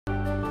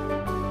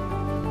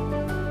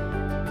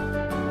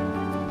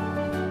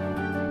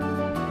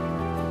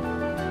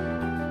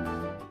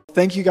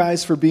Thank you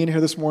guys for being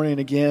here this morning.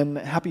 Again,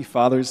 happy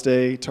Father's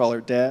Day to all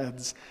our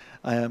dads.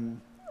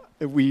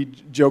 We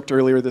joked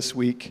earlier this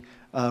week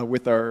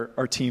with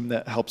our team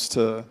that helps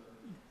to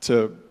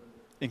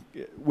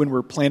when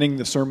we're planning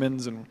the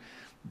sermons and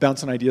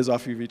bouncing ideas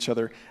off of each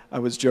other, I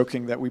was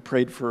joking that we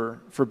prayed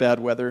for bad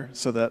weather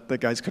so that the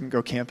guys couldn't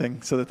go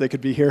camping so that they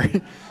could be here.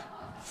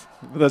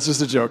 But that's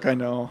just a joke, I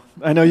know.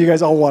 I know you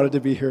guys all wanted to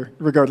be here,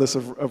 regardless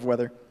of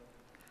weather.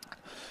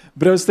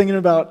 But I was thinking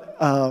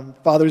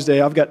about Father's Day.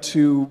 I've got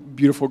two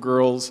beautiful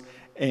girls,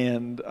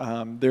 and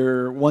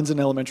one's in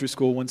elementary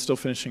school, one's still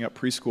finishing up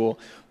preschool.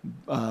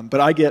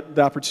 But I get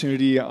the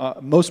opportunity,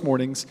 most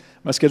mornings,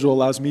 my schedule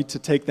allows me to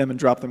take them and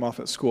drop them off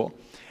at school.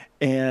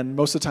 And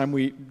most of the time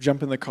we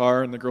jump in the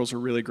car, and the girls are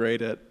really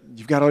great at,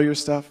 you've got all your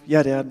stuff?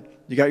 Yeah, Dad.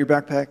 You got your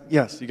backpack?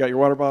 Yes. You got your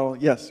water bottle?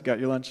 Yes. You got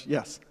your lunch?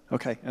 Yes.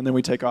 Okay. And then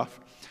we take off.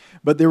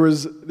 But there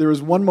was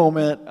one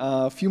moment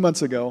a few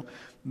months ago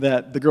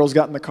that the girls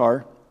got in the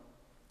car,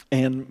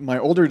 and my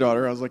older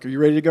daughter, I was like, are you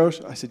ready to go?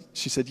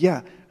 She said, yeah.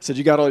 I said,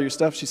 you got all your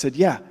stuff? She said,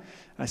 yeah.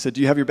 I said,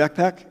 do you have your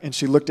backpack? And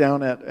she looked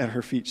down at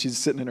her feet. She's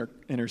sitting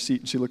in her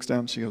seat, and she looks down,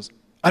 and she goes,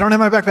 I don't have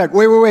my backpack.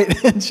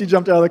 Wait. And she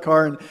jumped out of the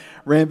car and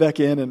ran back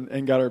in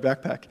and got her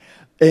backpack.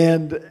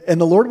 And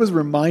the Lord was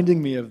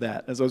reminding me of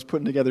that as I was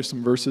putting together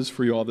some verses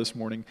for you all this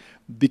morning,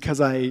 because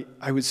I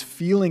was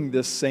feeling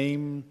this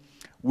same,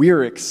 we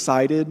are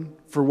excited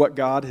for what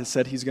God has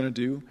said He's going to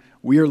do.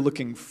 We are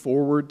looking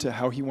forward to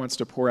how He wants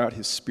to pour out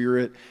His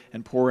Spirit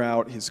and pour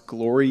out His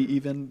glory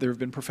even. There have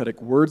been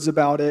prophetic words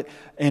about it,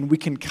 and we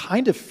can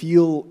kind of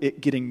feel it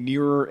getting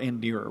nearer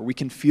and nearer. We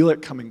can feel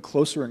it coming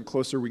closer and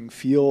closer. We can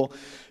feel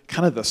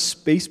kind of the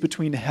space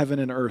between heaven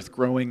and earth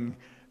growing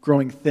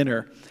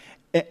thinner.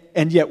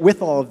 And yet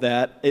with all of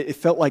that, it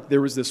felt like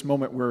there was this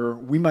moment where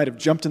we might have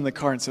jumped in the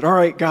car and said, all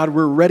right, God,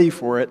 we're ready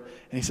for it.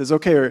 And He says,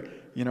 okay,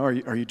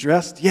 are you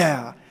dressed?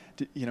 Yeah.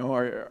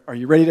 Are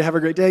you ready to have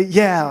a great day?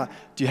 Yeah.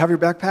 Do you have your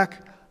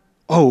backpack?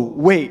 Oh,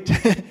 wait.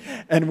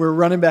 And we're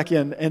running back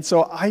in. And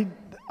so I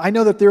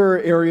know that there are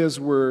areas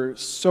where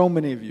so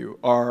many of you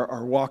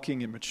are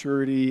walking in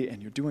maturity,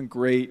 and you're doing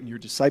great, and you're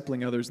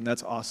discipling others, and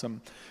that's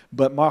awesome.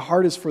 But my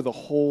heart is for the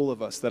whole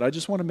of us, that I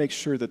just want to make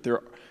sure that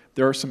there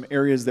are some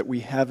areas that we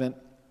haven't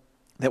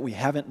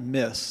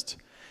missed,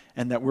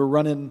 and that we're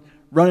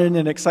running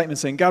in excitement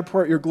saying, God,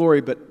 pour out your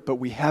glory, but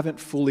we haven't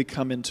fully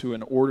come into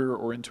an order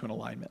or into an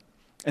alignment.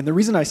 And the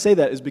reason I say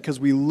that is because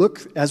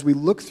as we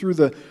look through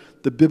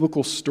the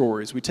biblical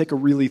stories, we take a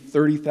really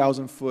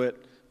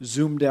 30,000-foot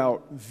zoomed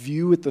out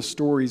view at the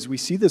stories, we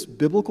see this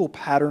biblical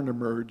pattern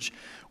emerge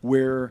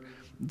where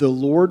the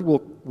Lord will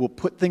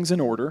put things in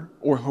order,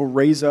 or He'll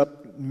raise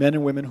up men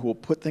and women who will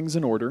put things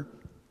in order,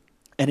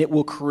 and it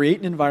will create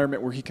an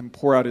environment where He can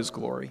pour out His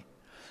glory.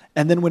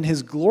 And then when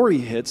His glory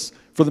hits,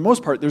 for the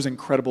most part, there's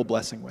incredible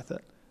blessing with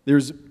it.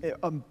 There's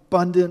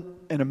abundant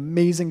and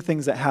amazing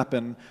things that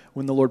happen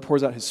when the Lord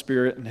pours out His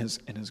Spirit and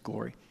His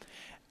glory.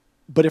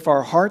 But if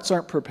our hearts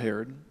aren't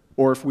prepared,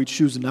 or if we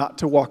choose not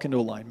to walk into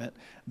alignment,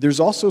 there's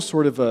also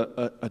sort of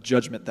a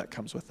judgment that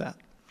comes with that.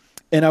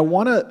 And I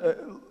want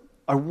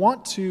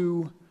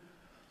to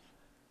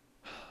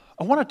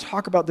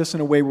talk about this in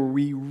a way where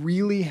we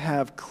really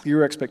have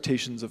clear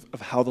expectations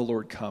of how the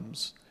Lord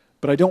comes.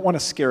 But I don't want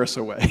to scare us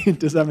away.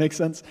 Does that make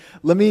sense?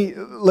 Let me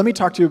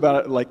talk to you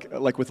about it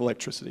like with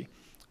electricity.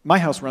 My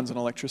house runs on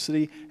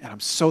electricity, and I'm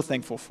so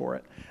thankful for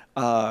it.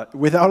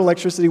 Without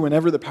electricity,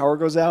 whenever the power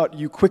goes out,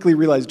 you quickly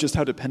realize just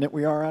how dependent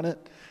we are on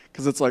it.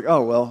 Because it's like,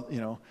 oh,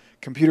 well,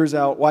 computer's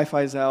out,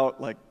 Wi-Fi's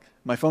out, like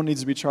my phone needs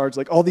to be charged,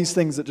 like all these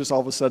things that just all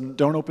of a sudden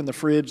don't open the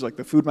fridge, like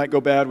the food might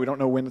go bad, we don't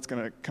know when it's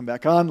going to come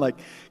back on, like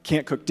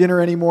can't cook dinner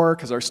anymore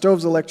because our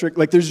stove's electric.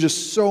 Like there's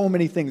just so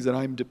many things that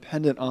I'm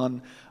dependent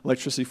on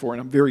electricity for,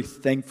 and I'm very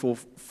thankful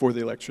for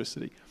the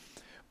electricity.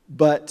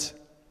 But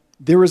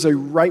there is a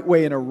right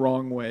way and a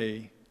wrong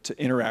way to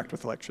interact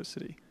with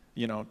electricity.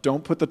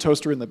 Don't put the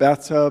toaster in the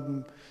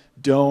bathtub,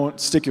 don't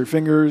stick your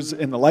fingers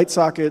in the light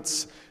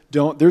sockets,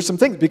 there's some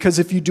things, because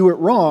if you do it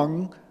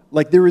wrong,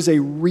 like there is a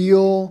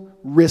real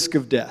risk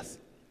of death.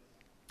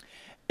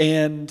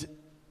 And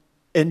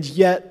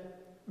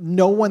yet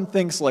no one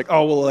thinks like,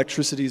 oh, well,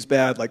 electricity is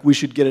bad, like we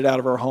should get it out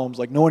of our homes.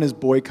 Like no one is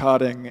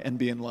boycotting and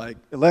being like,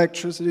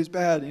 electricity is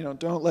bad,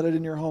 don't let it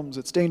in your homes,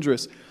 it's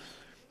dangerous.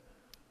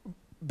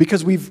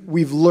 Because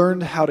we've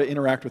learned how to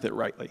interact with it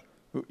rightly.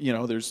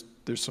 There's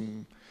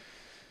some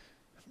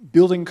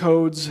building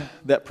codes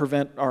that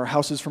prevent our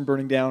houses from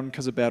burning down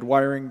because of bad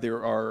wiring.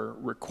 There are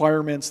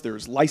requirements,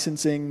 there's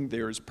licensing,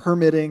 there's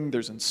permitting,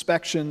 there's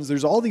inspections.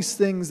 There's all these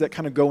things that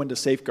kind of go into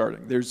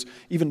safeguarding. There's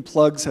even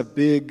plugs have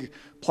big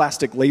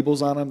plastic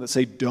labels on them that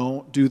say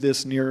don't do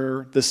this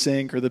near the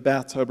sink or the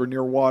bathtub or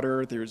near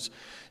water. There's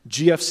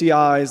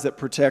GFCIs that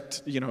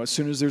protect, as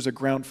soon as there's a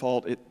ground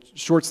fault, it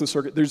shorts the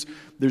circuit.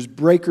 There's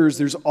breakers.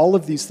 There's all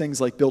of these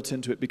things like built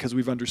into it because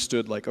we've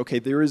understood like,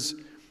 okay,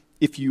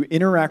 if you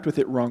interact with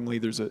it wrongly,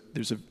 there's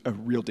a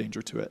real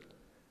danger to it.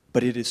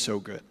 But it is so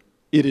good.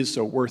 It is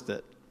so worth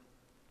it.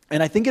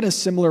 And I think in a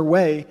similar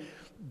way,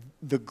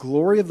 the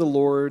glory of the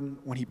Lord,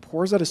 when He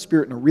pours out His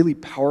Spirit in a really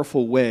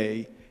powerful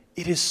way,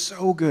 It is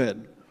so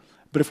good.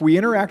 But if we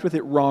interact with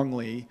it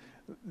wrongly,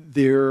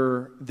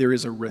 there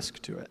is a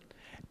risk to it.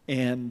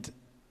 And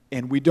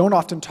we don't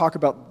often talk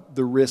about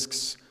the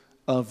risks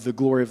of the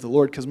glory of the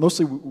Lord, because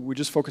mostly we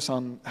just focus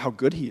on how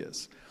good he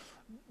is.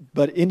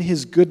 But in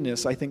his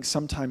goodness, I think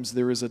sometimes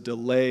there is a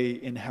delay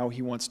in how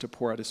he wants to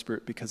pour out his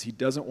Spirit, because he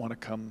doesn't want to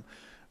come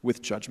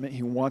with judgment.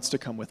 He wants to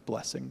come with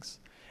blessings.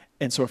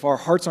 And so if our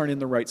hearts aren't in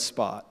the right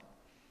spot,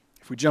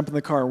 if we jump in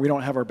the car and we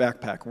don't have our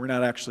backpack, we're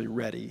not actually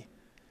ready,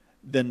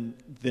 then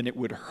it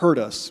would hurt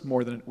us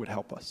more than it would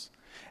help us.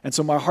 And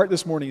so my heart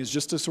this morning is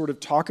just to sort of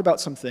talk about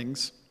some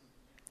things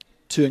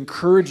to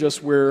encourage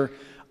us where,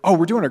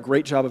 we're doing a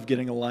great job of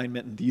getting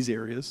alignment in these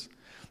areas,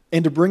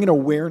 and to bring an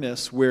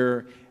awareness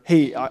where,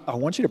 hey, I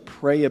want you to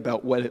pray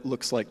about what it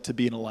looks like to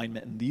be in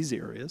alignment in these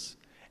areas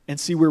and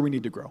see where we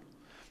need to grow.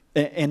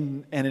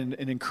 And an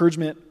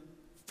encouragement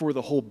for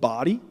the whole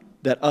body,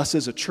 that us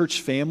as a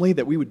church family,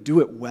 that we would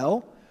do it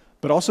well,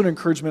 but also an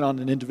encouragement on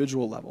an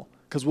individual level.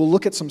 Because we'll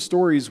look at some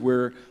stories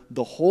where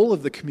the whole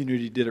of the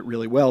community did it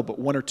really well, but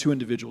one or two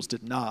individuals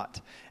did not,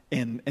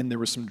 and there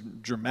were some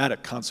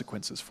dramatic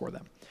consequences for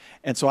them.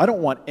 And so I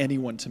don't want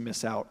anyone to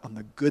miss out on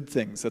the good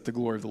things that the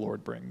glory of the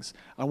Lord brings.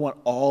 I want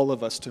all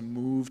of us to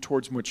move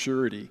towards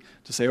maturity,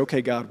 to say,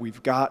 okay, God,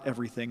 we've got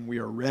everything, we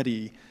are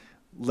ready,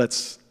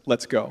 let's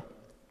go.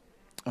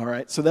 All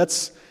right, so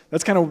that's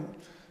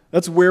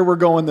where we're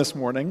going this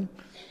morning.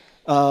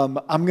 I'm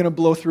going to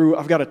blow through.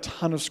 I've got a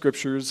ton of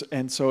scriptures,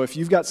 and so if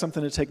you've got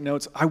something to take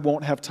notes, I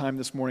won't have time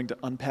this morning to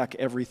unpack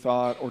every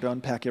thought or to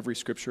unpack every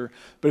scripture.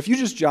 But if you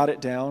just jot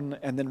it down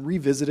and then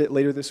revisit it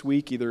later this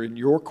week, either in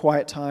your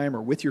quiet time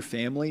or with your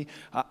family,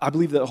 I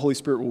believe that the Holy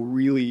Spirit will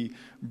really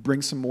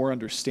bring some more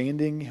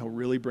understanding. He'll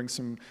really bring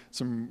some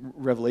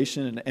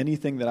revelation, and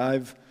anything that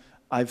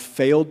I've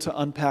failed to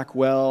unpack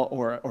well,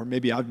 or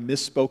maybe I've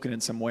misspoken in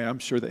some way, I'm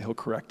sure that he'll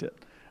correct it.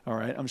 All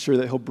right, I'm sure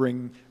that he'll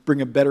bring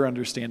a better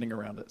understanding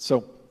around it.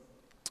 So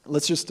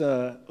let's just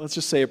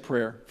say a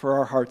prayer for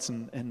our hearts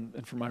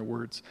and for my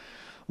words.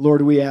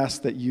 Lord, we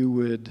ask that you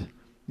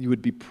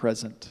would be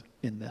present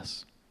in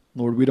this.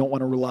 Lord, we don't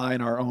want to rely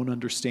on our own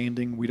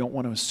understanding. We don't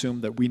want to assume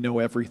that we know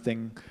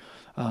everything.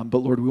 But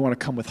Lord, we want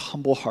to come with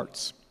humble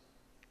hearts.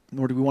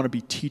 Lord, we want to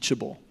be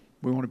teachable.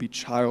 We want to be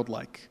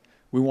childlike.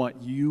 We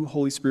want you,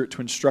 Holy Spirit,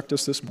 to instruct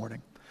us this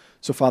morning.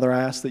 So Father,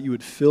 I ask that you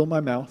would fill my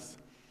mouth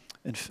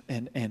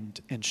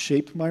and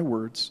shape my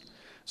words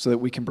so that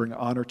we can bring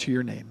honor to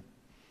your name.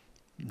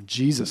 In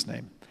Jesus'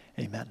 name,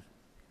 amen.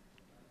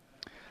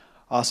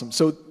 Awesome.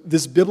 So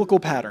this biblical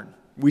pattern,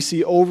 we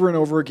see over and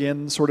over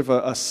again sort of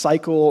a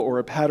cycle or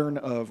a pattern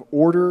of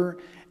order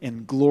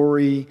and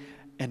glory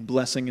and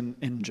blessing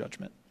and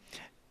judgment.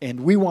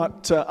 And we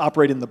want to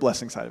operate in the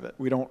blessing side of it.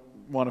 We don't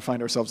want to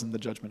find ourselves in the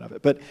judgment of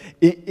it. But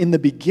in the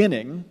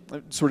beginning,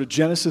 sort of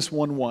Genesis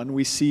 1:1,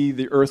 we see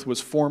the earth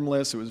was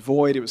formless, it was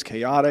void, it was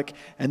chaotic,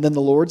 and then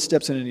the Lord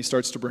steps in and he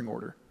starts to bring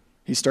order.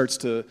 He starts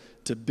to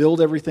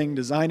build everything,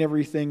 design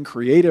everything,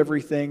 create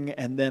everything,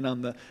 and then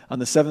on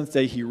the seventh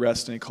day he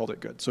rests and he called it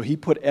good. So he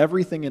put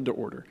everything into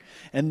order.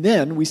 And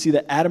then we see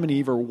that Adam and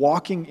Eve are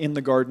walking in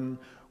the garden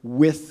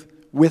with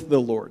the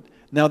Lord.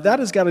 Now that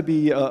has got to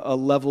be a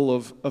level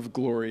of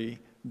glory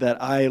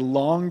that I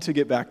long to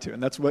get back to.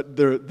 And that's what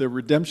the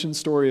redemption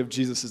story of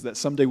Jesus is, that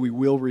someday we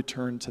will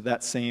return to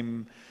that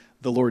same,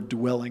 the Lord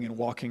dwelling and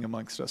walking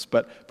amongst us.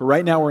 But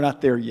right now we're not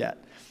there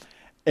yet.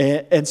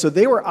 And so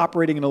they were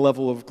operating in a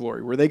level of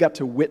glory where they got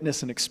to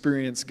witness and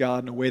experience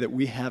God in a way that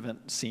we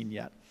haven't seen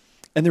yet.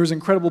 And there was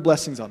incredible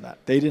blessings on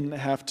that. They didn't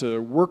have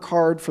to work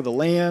hard for the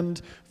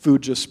land.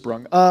 Food just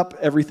sprung up.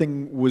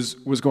 Everything was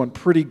going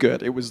pretty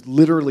good. It was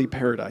literally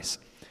paradise.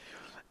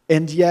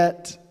 And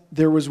yet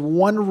there was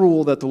one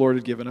rule that the Lord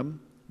had given them: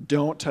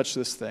 don't touch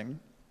this thing.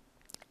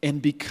 And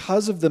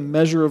because of the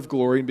measure of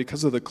glory and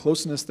because of the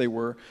closeness they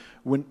were,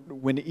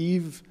 when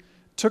Eve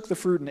took the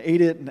fruit and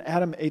ate it and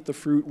Adam ate the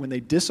fruit, when they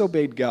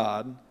disobeyed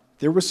God,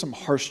 there was some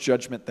harsh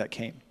judgment that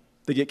came.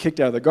 They get kicked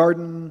out of the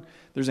garden.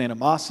 There's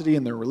animosity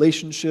in their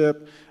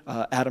relationship.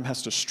 Adam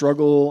has to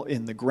struggle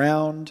in the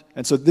ground.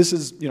 And so this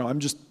is,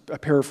 I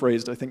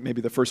paraphrased, I think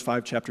maybe the first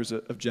 5 chapters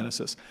of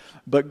Genesis.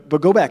 But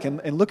go back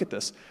and look at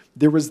this.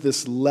 There was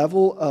this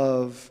level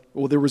of,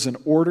 there was an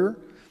order,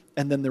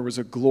 and then there was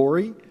a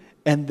glory,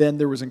 and then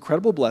there was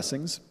incredible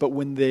blessings. But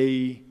when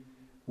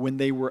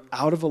they were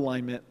out of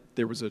alignment,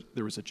 there was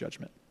a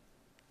judgment.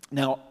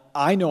 Now,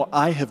 I know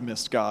I have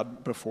missed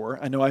God before.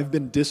 I know I've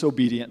been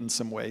disobedient in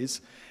some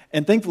ways.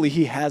 And thankfully,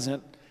 he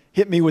hasn't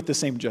hit me with the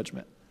same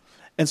judgment.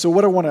 And so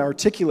what I want to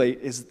articulate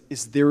is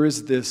there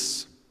is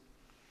this,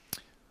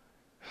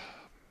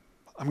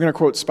 I'm going to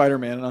quote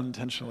Spider-Man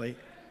unintentionally,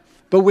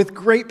 but with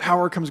great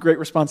power comes great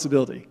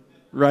responsibility,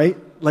 right?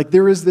 Like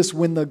there is this,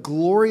 when the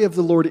glory of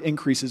the Lord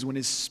increases, when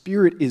his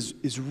Spirit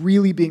is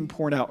really being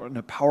poured out in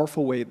a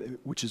powerful way,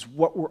 which is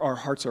what our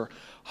hearts are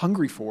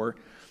hungry for,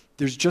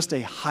 there's just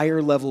a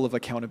higher level of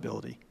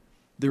accountability.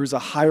 There is a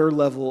higher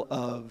level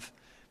of,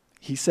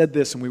 he said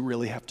this and we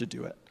really have to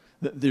do it.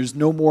 There's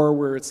no more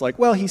where it's like,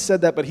 well, he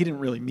said that, but he didn't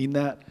really mean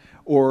that.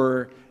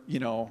 Or,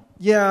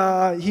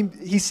 yeah,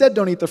 he said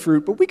don't eat the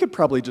fruit, but we could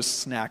probably just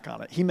snack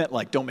on it. He meant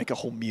like don't make a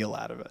whole meal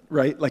out of it,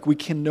 right? Like we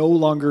can no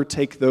longer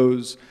take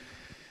those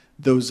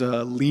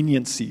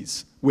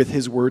leniencies with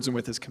his words and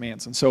with his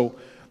commands. And so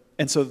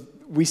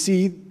we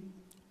see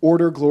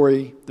order,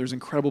 glory, there's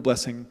incredible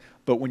blessing,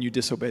 but when you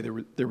disobey,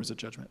 there was a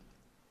judgment.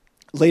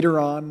 Later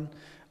on,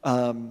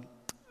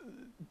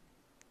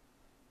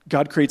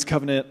 God creates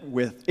covenant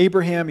with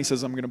Abraham. He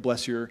says, I'm going to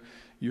bless your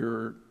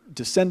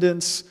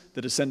descendants.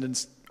 The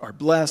descendants are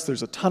blessed.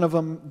 There's a ton of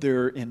them.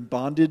 They're in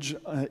bondage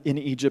in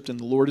Egypt, and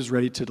the Lord is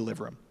ready to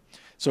deliver them.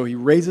 So he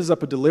raises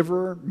up a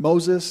deliverer.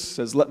 Moses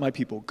says, let my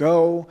people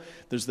go.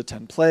 There's the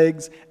 10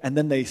 plagues, and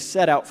then they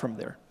set out from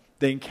there.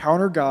 They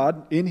encounter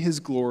God in his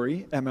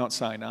glory at Mount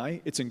Sinai.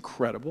 It's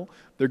incredible.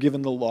 They're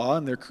given the law,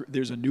 and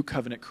there's a new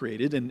covenant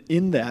created. And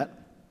in that,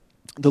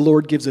 the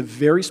Lord gives a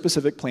very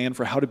specific plan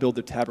for how to build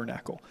the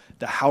tabernacle,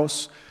 the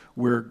house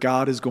where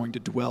God is going to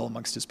dwell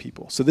amongst his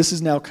people. So this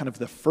is now kind of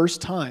the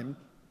first time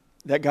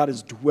that God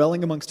is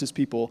dwelling amongst his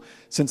people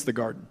since the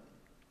garden.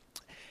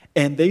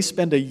 And they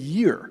spend a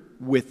year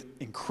with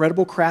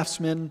incredible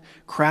craftsmen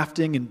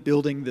crafting and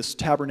building this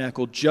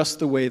tabernacle just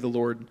the way the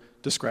Lord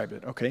described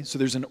it, okay? So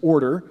there's an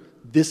order.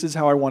 This is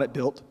how I want it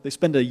built. They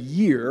spend a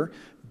year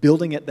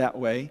building it that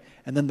way,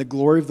 and then the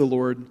glory of the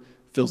Lord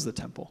fills the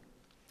temple.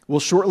 Well,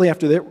 shortly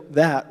after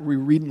that, we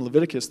read in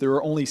Leviticus, there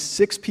were only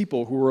 6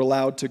 people who were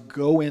allowed to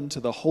go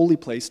into the holy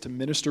place to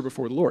minister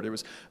before the Lord. It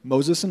was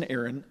Moses and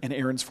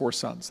Aaron's 4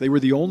 sons. They were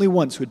the only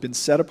ones who had been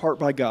set apart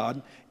by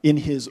God in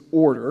his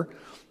order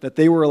that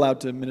they were allowed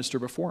to minister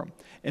before him.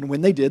 And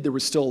when they did, there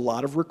was still a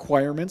lot of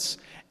requirements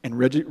and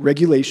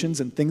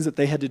regulations and things that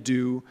they had to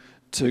do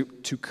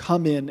to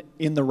come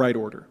in the right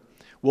order.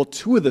 Well,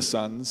 2 of the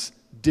sons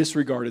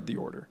disregarded the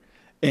order.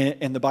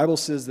 And the Bible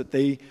says that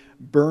they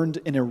burned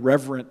an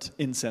irreverent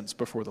incense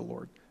before the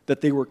Lord,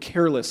 that they were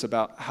careless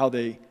about how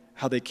they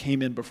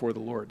came in before the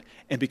Lord.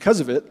 And because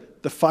of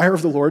it, the fire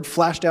of the Lord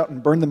flashed out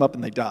and burned them up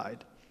and they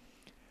died.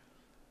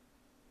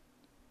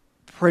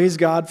 Praise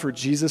God for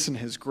Jesus and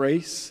his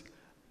grace.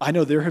 I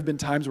know there have been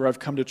times where I've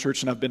come to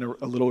church and I've been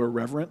a little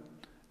irreverent.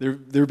 There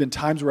have been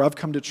times where I've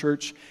come to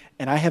church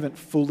and I haven't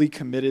fully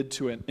committed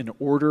to an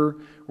order,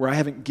 where I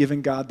haven't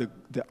given God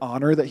the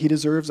honor that he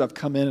deserves. I've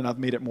come in and I've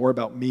made it more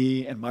about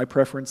me and my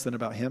preference than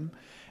about him.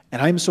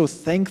 And I'm so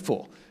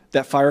thankful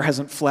that fire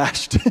hasn't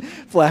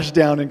flashed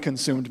down and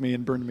consumed me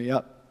and burned me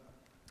up.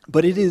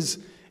 But it is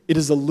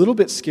a little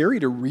bit scary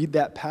to read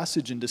that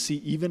passage and to see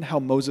even how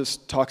Moses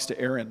talks to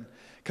Aaron.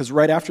 Because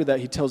right after that,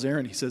 he tells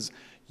Aaron, he says,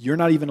 you're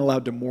not even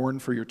allowed to mourn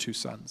for your 2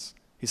 sons.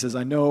 He says,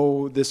 I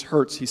know this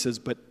hurts, he says,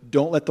 but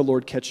don't let the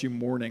Lord catch you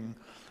mourning,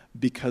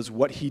 because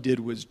what he did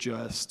was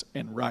just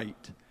and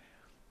right.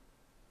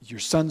 Your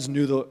sons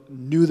knew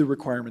the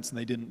requirements and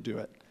they didn't do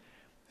it.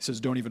 He says,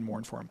 don't even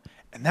mourn for them.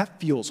 And that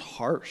feels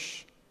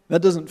harsh.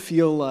 That doesn't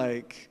feel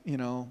like,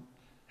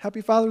 Happy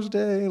Father's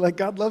Day, like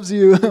God loves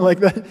you, like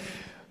that.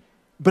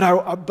 But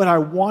I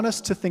want us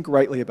to think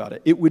rightly about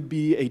it. It would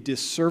be a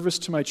disservice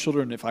to my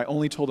children if I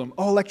only told them,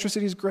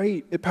 electricity is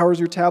great. It powers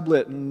your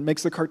tablet and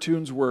makes the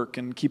cartoons work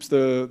and keeps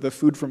the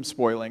food from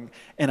spoiling.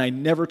 And I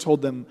never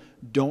told them,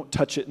 don't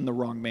touch it in the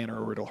wrong manner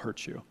or it'll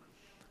hurt you.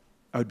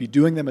 I would be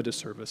doing them a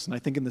disservice. And I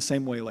think in the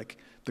same way, like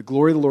the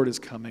glory of the Lord is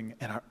coming,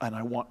 and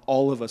I want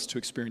all of us to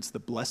experience the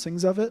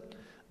blessings of it,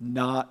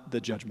 not the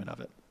judgment of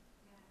it.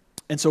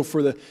 And so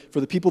for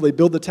the people, they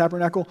build the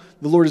tabernacle,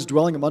 the Lord is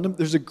dwelling among them.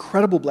 There's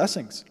incredible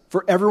blessings.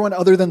 For everyone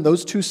other than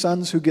those 2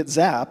 sons who get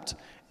zapped,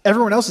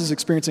 everyone else is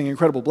experiencing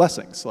incredible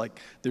blessings.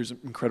 Like there's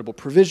incredible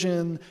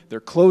provision,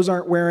 their clothes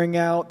aren't wearing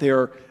out, they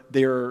are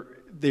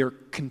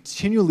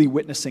continually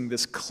witnessing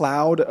this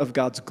cloud of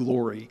God's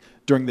glory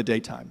during the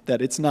daytime, that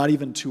it's not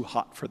even too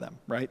hot for them,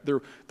 right?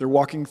 They're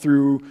walking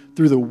through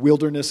the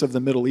wilderness of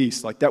the Middle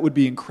East. Like that would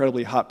be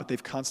incredibly hot, but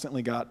they've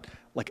constantly got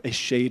like a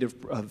shade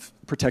of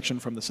protection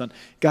from the sun.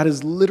 God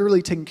is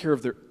literally taking care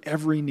of their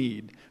every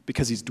need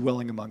because he's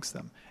dwelling amongst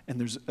them. And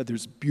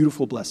there's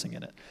beautiful blessing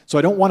in it. So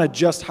I don't want to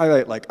just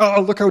highlight like,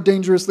 look how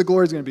dangerous the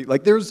glory is going to be.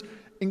 Like there's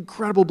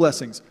incredible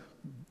blessings,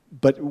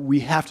 but we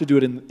have to do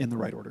it in the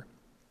right order.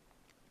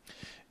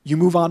 You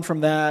move on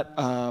from that.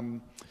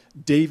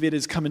 David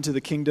is coming to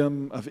the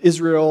kingdom of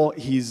Israel.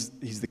 He's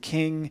the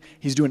king.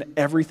 He's doing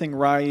everything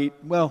right.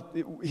 Well,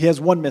 he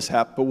has one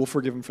mishap, but we'll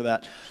forgive him for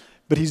that.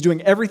 But he's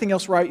doing everything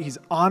else right. He's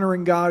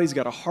honoring God. He's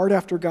got a heart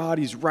after God.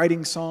 He's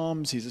writing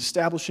psalms. He's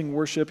establishing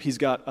worship. He's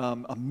got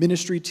a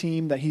ministry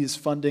team that he is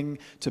funding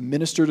to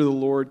minister to the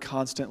Lord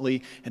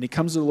constantly. And he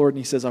comes to the Lord and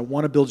he says, I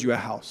want to build you a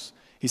house.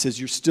 He says,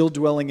 you're still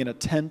dwelling in a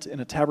tent, in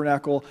a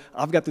tabernacle.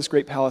 I've got this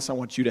great palace. I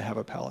want you to have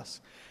a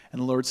palace.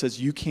 And the Lord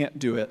says, you can't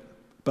do it,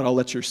 but I'll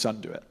let your son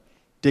do it.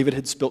 David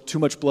had spilt too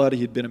much blood. He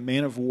had been a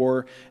man of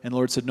war. And the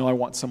Lord said, no, I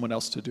want someone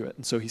else to do it.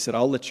 And so he said,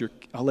 I'll let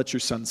your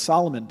son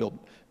Solomon build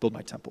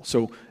my temple.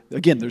 So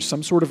again, there's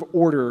some sort of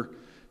order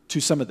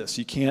to some of this.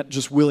 You can't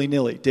just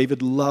willy-nilly.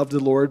 David loved the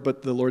Lord,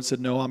 but the Lord said,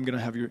 no, I'm going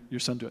to have your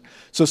son do it.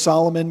 So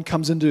Solomon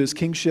comes into his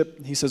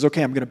kingship. He says,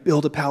 okay, I'm going to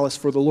build a palace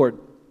for the Lord.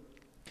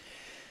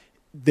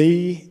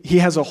 he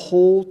has a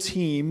whole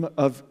team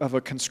of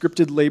a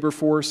conscripted labor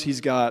force.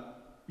 He's got,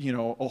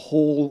 a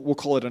whole, we'll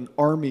call it an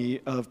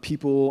army of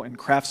people and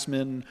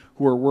craftsmen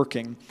who are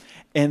working.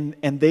 And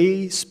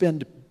they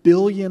spend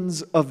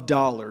billions of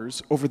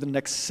dollars over the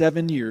next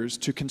 7 years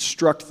to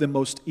construct the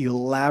most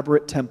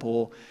elaborate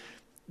temple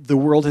the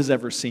world has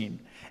ever seen.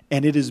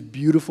 And it is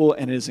beautiful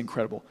and it is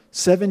incredible.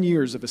 7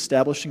 years of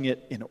establishing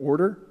it in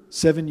order,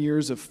 7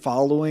 years of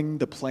following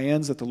the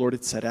plans that the Lord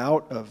had set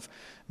out of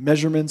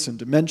measurements and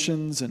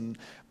dimensions and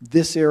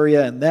this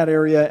area and that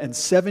area, and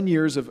 7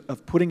 years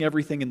of putting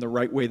everything in the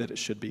right way that it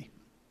should be.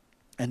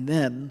 And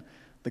then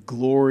the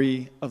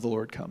glory of the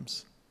Lord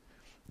comes.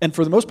 And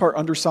for the most part,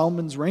 under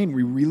Solomon's reign,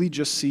 we really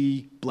just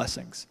see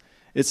blessings.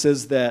 It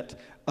says that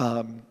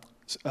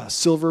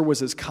silver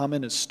was as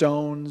common as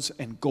stones,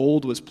 and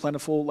gold was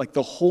plentiful. Like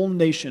the whole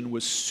nation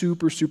was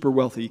super, super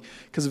wealthy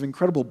because of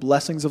incredible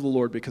blessings of the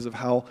Lord, because of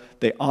how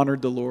they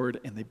honored the Lord,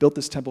 and they built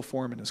this temple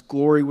for him, and his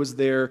glory was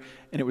there,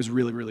 and it was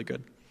really, really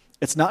good.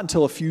 It's not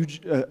until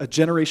a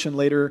generation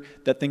later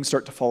that things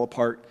start to fall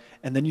apart,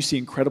 and then you see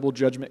incredible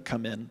judgment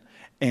come in,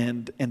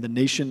 and the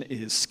nation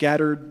is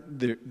scattered,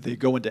 they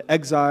go into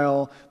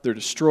exile, they're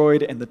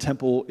destroyed, and the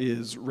temple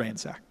is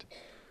ransacked.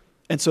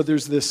 And so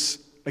there's this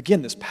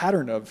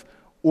pattern of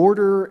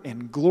order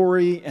and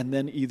glory, and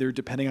then either,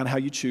 depending on how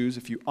you choose,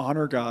 if you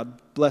honor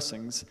God,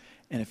 blessings,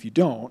 and if you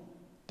don't,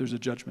 there's a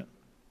judgment.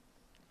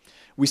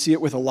 We see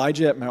it with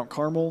Elijah at Mount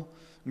Carmel,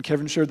 and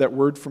Kevin shared that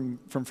word from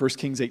 1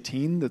 Kings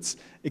 18. That's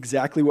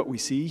exactly what we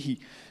see.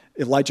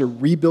 Elijah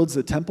rebuilds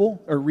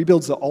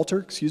the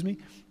altar.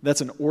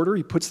 That's an order.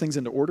 He puts things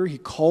into order. He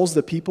calls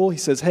the people. He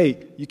says,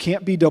 hey, you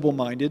can't be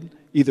double-minded.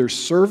 Either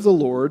serve the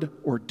Lord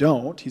or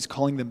don't. He's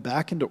calling them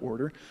back into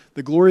order.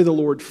 The glory of the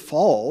Lord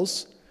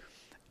falls,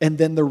 and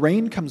then the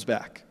rain comes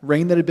back.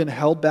 Rain that had been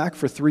held back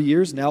for 3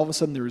 years, now all of a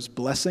sudden there is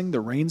blessing.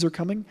 The rains are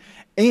coming.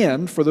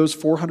 And for those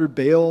 400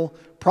 Baal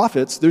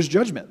prophets, there's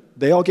judgment.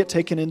 They all get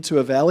taken into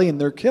a valley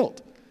and they're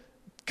killed.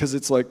 Because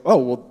it's like, oh,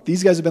 well,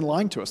 these guys have been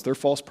lying to us. They're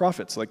false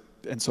prophets.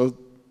 And so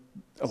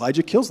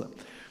Elijah kills them.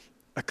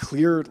 A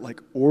clear,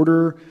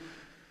 order,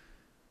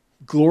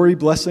 glory,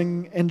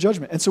 blessing, and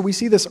judgment. And so we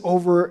see this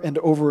over and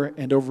over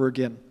and over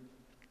again,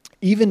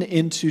 even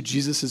into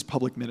Jesus'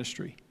 public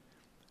ministry.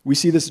 We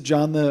see this,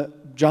 John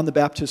the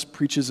Baptist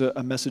preaches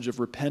a message of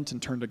repent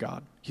and turn to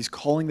God. He's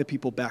calling the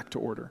people back to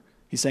order.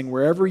 He's saying,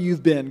 wherever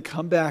you've been,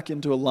 come back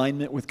into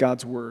alignment with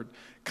God's word.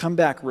 Come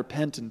back,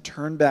 repent, and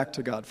turn back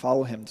to God.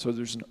 Follow him. So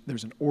there's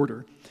an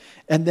order.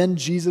 And then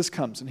Jesus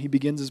comes, and he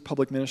begins his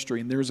public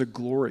ministry, and there's a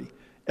glory.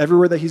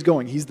 Everywhere that he's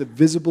going, he's the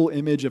visible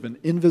image of an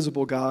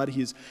invisible God.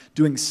 He's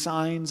doing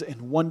signs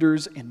and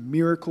wonders and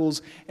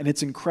miracles, and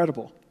it's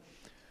incredible.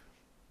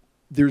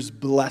 There's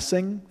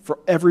blessing for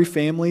every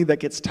family that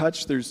gets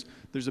touched. There's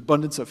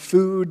abundance of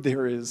food.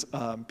 There is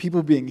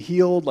people being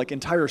healed, like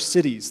entire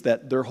cities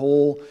that their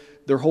whole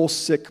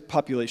sick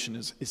population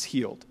is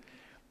healed.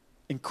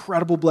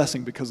 Incredible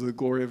blessing because of the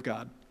glory of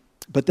God.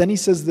 But then he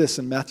says this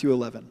in Matthew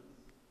 11.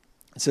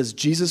 It says,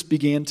 Jesus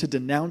began to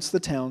denounce the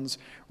towns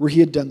where he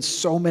had done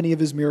so many of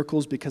his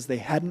miracles because they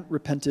hadn't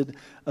repented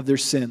of their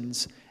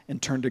sins and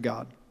turned to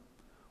God.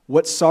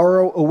 What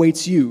sorrow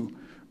awaits you,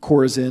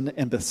 Chorazin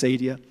and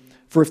Bethsaida?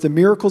 For if the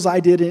miracles I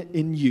did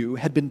in you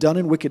had been done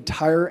in wicked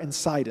Tyre and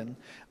Sidon,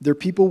 their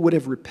people would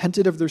have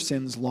repented of their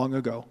sins long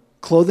ago,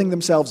 clothing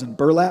themselves in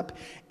burlap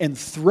and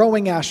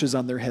throwing ashes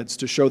on their heads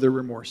to show their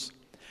remorse.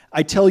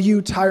 I tell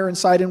you, Tyre and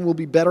Sidon will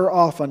be better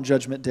off on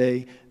Judgment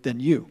Day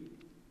than you.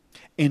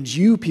 And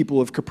you,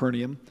 people of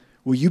Capernaum,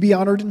 will you be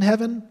honored in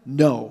heaven?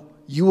 No,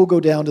 you will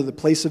go down to the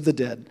place of the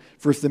dead.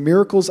 For if the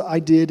miracles I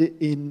did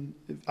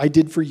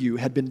for you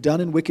had been done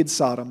in wicked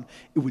Sodom,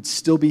 it would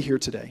still be here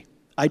today.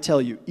 I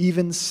tell you,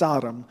 even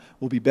Sodom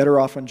will be better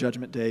off on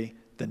Judgment Day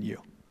than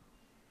you.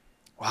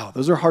 Wow,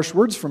 those are harsh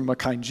words from a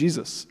kind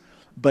Jesus.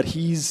 But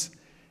he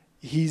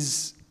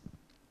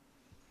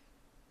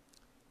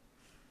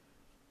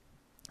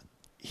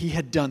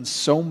had done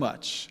so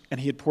much, and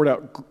he had poured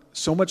out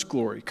so much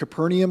glory.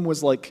 Capernaum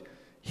was like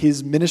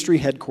his ministry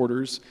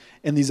headquarters,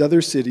 and these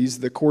other cities,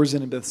 the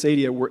Chorazin and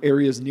Bethsaida, were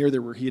areas near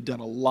there where he had done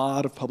a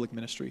lot of public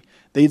ministry.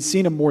 They had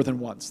seen him more than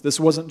once. This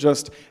wasn't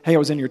just, hey, I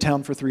was in your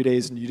town for 3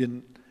 days and you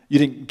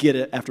didn't get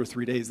it after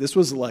 3 days. This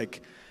was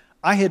like,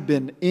 I had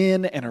been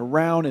in and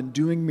around and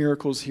doing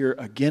miracles here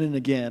again and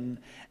again,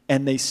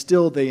 and they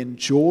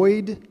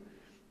enjoyed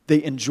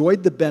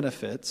the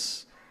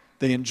benefits.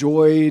 They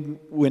enjoyed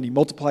when he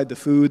multiplied the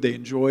food. They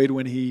enjoyed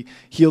when he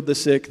healed the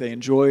sick. They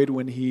enjoyed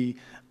when he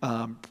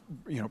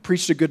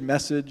preached a good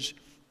message,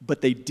 but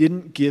they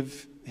didn't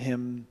give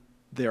him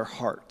their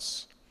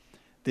hearts.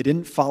 They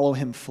didn't follow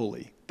him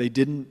fully. They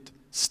didn't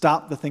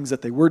stop the things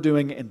that they were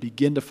doing and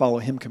begin to follow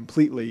him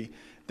completely.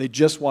 They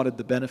just wanted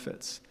the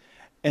benefits.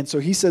 And so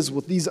he says,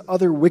 well, these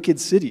other wicked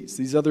cities,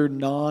 these other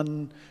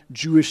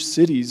non-Jewish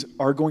cities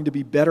are going to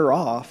be better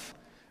off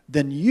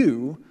than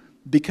you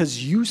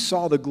because you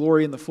saw the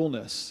glory and the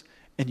fullness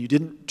and you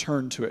didn't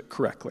turn to it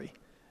correctly.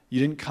 You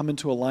didn't come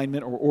into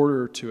alignment or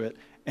order to it,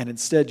 and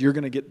instead you're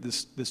going to get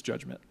this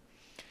judgment.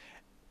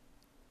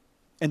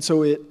 And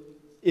so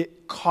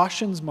it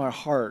cautions my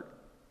heart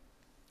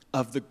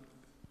of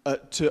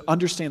to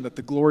understand that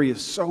the glory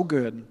is so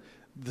good,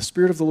 the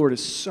Spirit of the Lord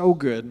is so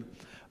good,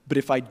 but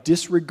if I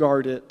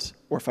disregard it,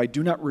 or if I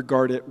do not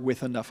regard it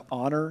with enough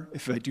honor,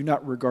 if I do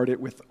not regard it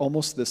with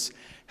almost this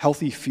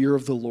healthy fear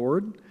of the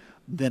Lord,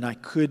 then I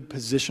could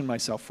position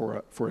myself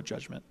for a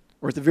judgment,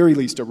 or at the very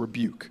least a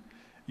rebuke.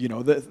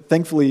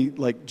 Thankfully,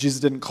 like, Jesus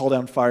didn't call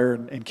down fire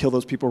and kill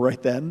those people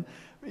right then.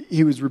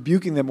 He was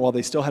rebuking them while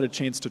they still had a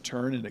chance to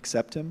turn and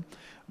accept him.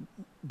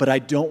 But I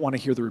don't want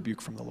to hear the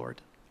rebuke from the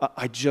Lord.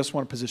 I just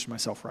want to position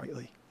myself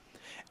rightly.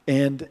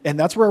 And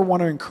that's where I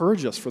want to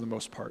encourage us for the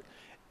most part,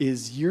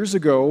 is years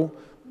ago,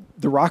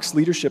 the Rock's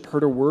leadership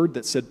heard a word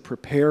that said,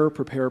 prepare,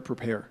 prepare,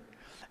 prepare.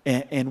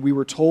 And we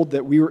were told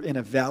that we were in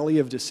a valley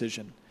of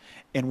decision.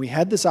 And we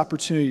had this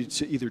opportunity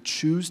to either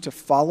choose to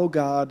follow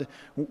God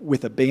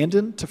with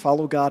abandon, to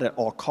follow God at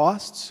all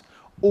costs,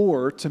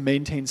 or to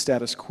maintain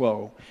status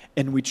quo.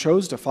 And we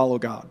chose to follow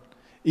God,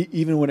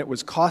 even when it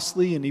was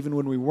costly and even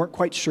when we weren't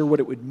quite sure what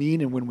it would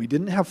mean and when we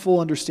didn't have full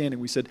understanding.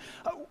 We said,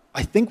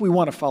 I think we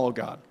want to follow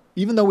God.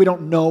 Even though we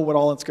don't know what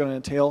all it's going to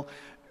entail,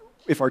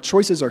 if our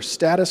choices are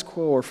status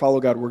quo or follow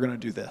God, we're going to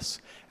do this.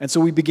 And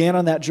so we began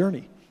on that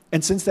journey.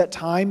 And since that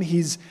time,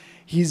 he's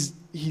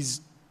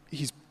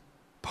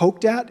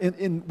poked at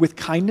with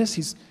kindness.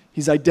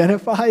 He's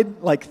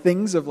identified like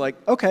things of like,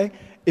 okay,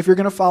 if you're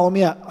going to follow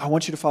me, I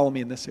want you to follow me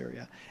in this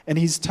area. And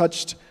he's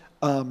touched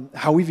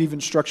how we've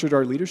even structured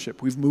our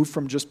leadership. We've moved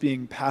from just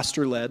being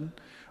pastor-led,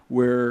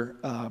 where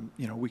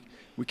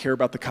we care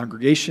about the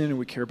congregation and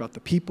we care about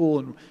the people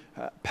and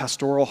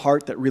pastoral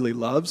heart that really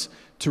loves,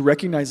 to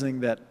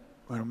recognizing that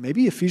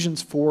maybe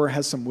Ephesians 4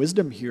 has some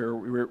wisdom here,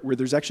 where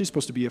there's actually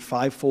supposed to be a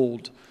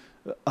fivefold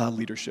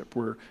leadership,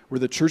 where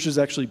the church is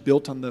actually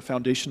built on the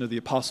foundation of the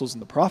apostles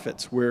and the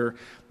prophets, where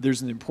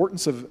there's an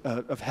importance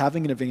of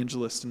having an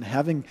evangelist and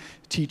having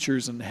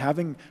teachers and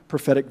having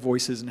prophetic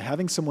voices and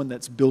having someone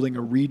that's building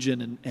a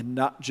region and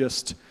not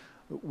just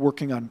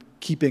working on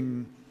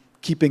keeping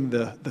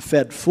the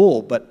fed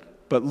full, but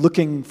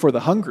looking for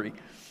the hungry.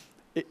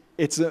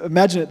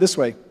 Imagine it this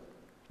way.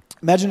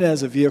 Imagine it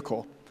as a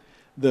vehicle.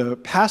 The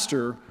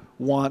pastor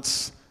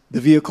wants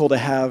the vehicle to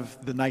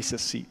have the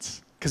nicest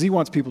seats, because he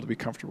wants people to be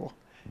comfortable.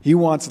 He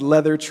wants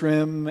leather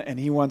trim, and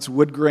he wants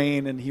wood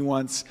grain, and he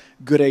wants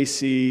good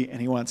AC, and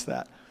he wants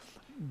that.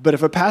 But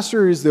if a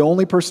pastor is the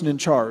only person in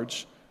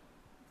charge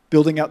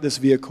building out this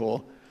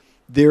vehicle,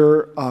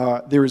 there's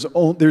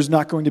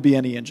not going to be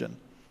any engine,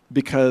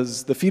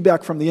 because the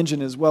feedback from the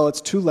engine is, well,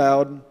 it's too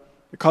loud,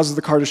 it causes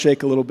the car to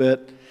shake a little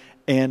bit,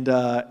 and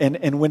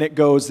when it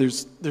goes,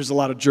 there's a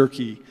lot of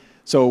jerky.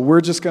 So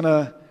we're just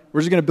gonna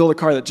build a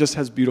car that just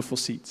has beautiful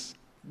seats.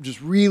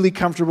 Just really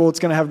comfortable. It's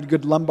going to have a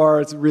good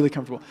lumbar. It's really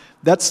comfortable.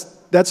 That's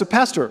a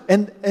pastor.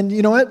 And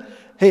you know what?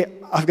 Hey,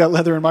 I've got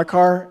leather in my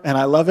car, and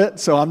I love it,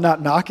 so I'm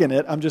not knocking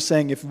it. I'm just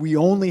saying if we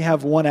only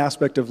have one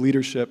aspect of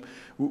leadership,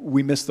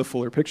 we miss the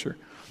fuller picture.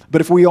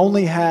 But if we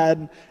only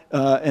had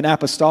an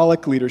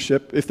apostolic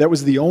leadership, if that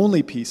was the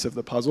only piece of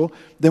the puzzle,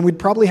 then we'd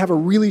probably have a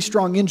really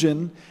strong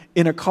engine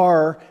in a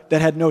car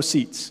that had no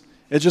seats.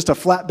 It's just a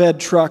flatbed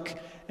truck.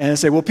 And I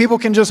say, well, people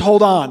can just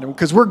hold on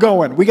because we're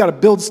going. We got to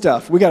build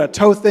stuff. We got to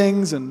tow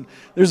things, and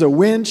there's a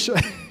winch.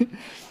 And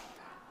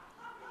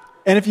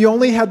if you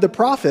only had the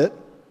prophet,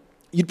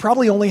 you'd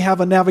probably only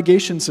have a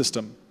navigation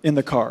system in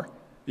the car.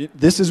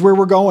 This is where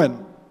we're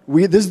going.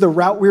 This is the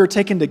route we are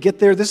taking to get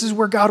there. This is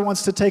where God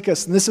wants to take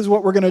us, and this is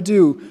what we're going to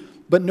do.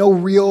 But no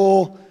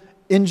real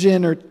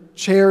engine or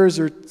chairs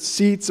or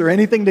seats or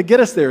anything to get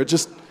us there.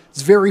 It's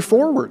very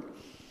forward.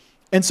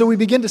 And so we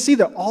begin to see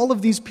that all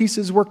of these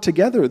pieces work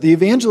together. The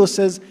evangelist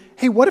says,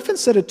 hey, what if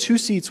instead of 2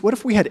 seats, what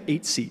if we had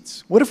 8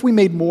 seats? What if we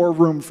made more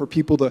room for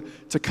people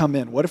to come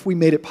in? What if we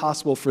made it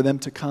possible for them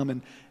to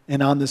come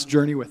and on this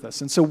journey with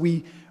us? And so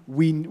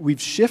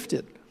we've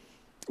shifted.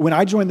 When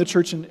I joined the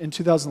church in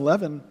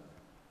 2011,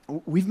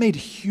 we've made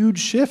huge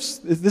shifts.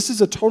 This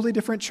is a totally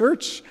different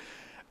church.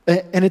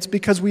 And it's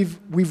because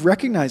we've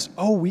recognized,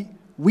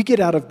 we get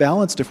out of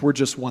balance if we're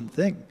just one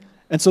thing.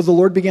 And so the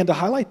Lord began to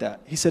highlight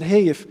that. He said,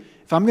 hey, if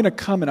I'm going to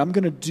come and I'm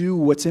going to do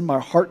what's in my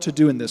heart to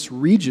do in this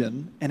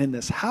region and in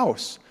this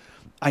house,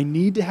 I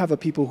need to have a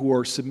people who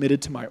are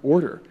submitted to my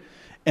order.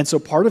 And so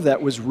part of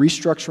that was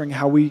restructuring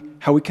how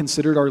we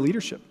considered our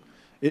leadership,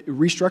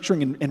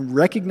 restructuring and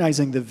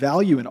recognizing the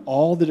value in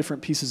all the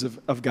different pieces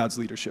of God's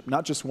leadership,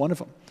 not just one of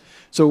them.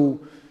 So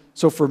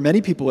for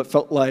many people, it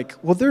felt like,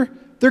 well, they're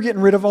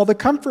getting rid of all the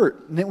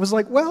comfort. And it was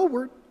like, well,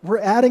 we're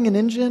adding an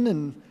engine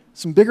and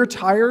some bigger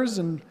tires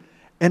and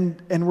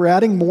we're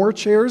adding more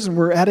chairs, and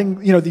we're adding,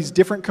 these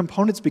different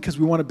components because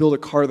we want to build a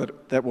car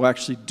that will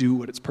actually do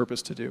what it's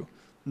purposed to do.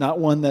 Not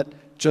one that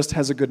just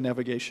has a good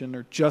navigation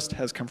or just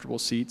has comfortable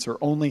seats or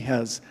only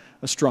has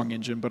a strong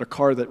engine, but a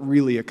car that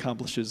really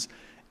accomplishes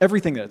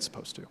everything that it's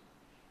supposed to.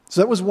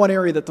 So that was one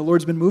area that the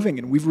Lord's been moving,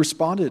 and we've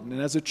responded.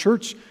 And as a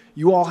church,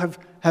 you all have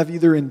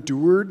either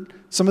endured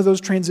some of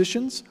those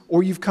transitions,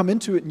 or you've come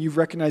into it and you've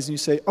recognized and you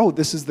say,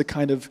 this is the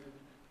kind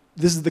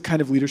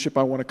of leadership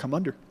I want to come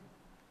under.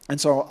 And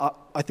so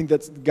I think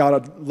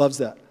God loves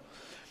that.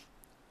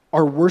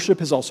 Our worship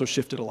has also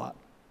shifted a lot.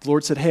 The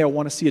Lord said, hey, I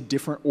want to see a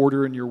different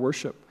order in your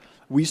worship.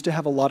 We used to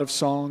have a lot of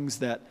songs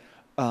that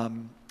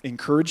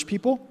encouraged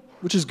people,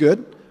 which is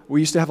good. We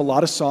used to have a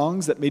lot of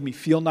songs that made me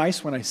feel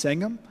nice when I sang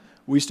them.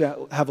 We used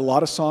to have a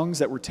lot of songs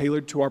that were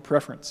tailored to our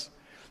preference.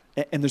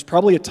 And there's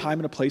probably a time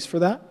and a place for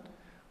that.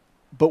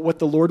 But what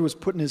the Lord was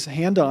putting his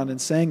hand on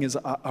and saying is,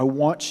 I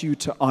want you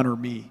to honor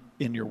me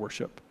in your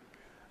worship.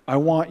 I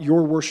want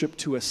your worship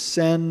to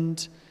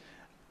ascend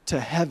to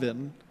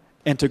heaven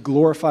and to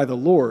glorify the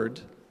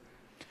Lord.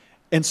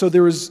 And so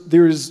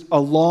there's a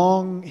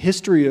long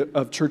history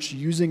of church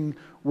using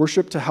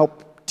worship to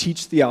help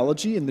teach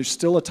theology, and there's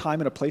still a time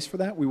and a place for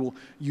that. We will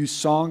use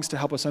songs to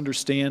help us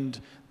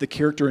understand the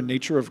character and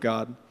nature of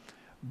God.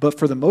 But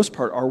for the most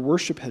part, our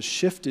worship has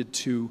shifted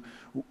to,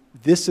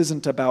 this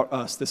isn't about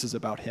us, this is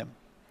about him.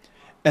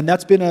 And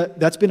that's been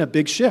a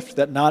big shift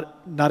that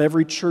not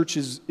every church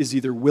is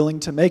either willing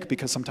to make,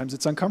 because sometimes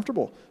it's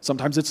uncomfortable.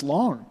 Sometimes it's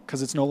long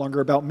because it's no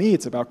longer about me,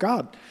 it's about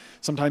God.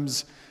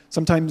 Sometimes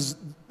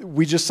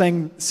we just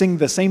sing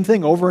the same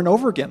thing over and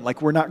over again,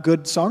 like we're not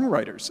good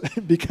songwriters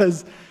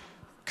because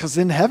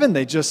in heaven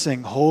they just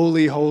sing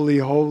holy, holy,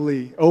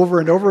 holy over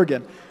and over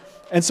again.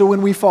 And so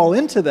when we fall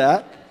into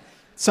that,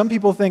 some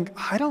people think,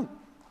 I don't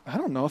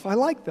know if I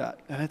like that.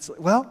 And it's like,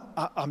 well,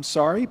 I'm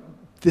sorry.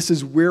 This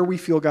is where we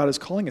feel God is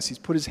calling us. He's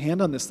put his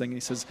hand on this thing and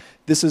he says,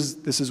 this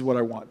is what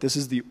I want. This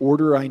is the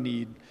order I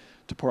need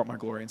to pour out my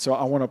glory. And so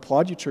I want to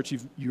applaud you, church.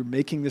 You're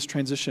making this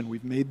transition.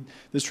 We've made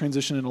this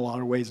transition in a lot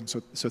of ways. And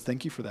so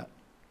thank you for that.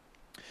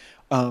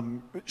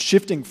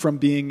 Shifting from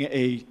being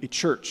a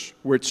church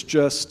where it's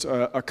just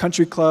a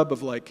country club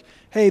of like,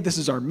 hey, this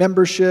is our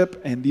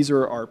membership and these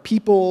are our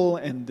people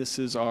and this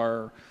is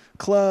our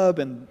club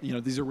and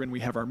these are when we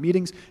have our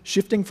meetings.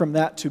 Shifting from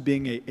that to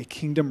being a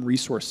kingdom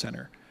resource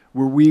center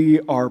where we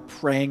are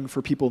praying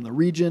for people in the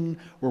region,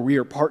 where we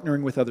are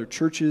partnering with other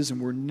churches, and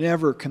we're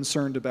never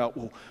concerned about,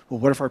 well,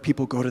 what if our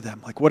people go to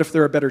them? Like, what if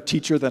they're a better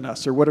teacher than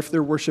us? Or what if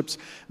their worship's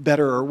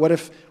better? Or what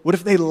if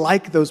they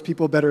like those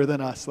people better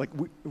than us? Like,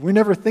 we're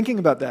never thinking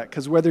about that,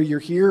 because whether you're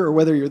here or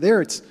whether you're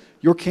there, it's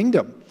your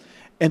kingdom.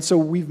 And so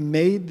we've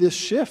made this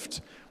shift.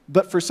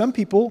 But for some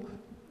people,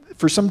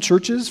 for some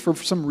churches, for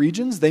some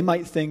regions, they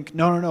might think,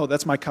 no,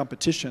 that's my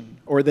competition.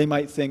 Or they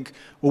might think,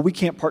 well, we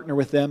can't partner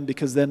with them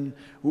because then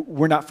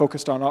we're not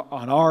focused on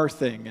our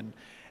thing.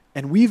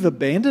 And we've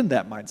abandoned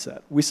that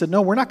mindset. We said,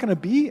 no, we're not going to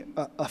be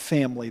a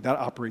family that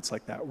operates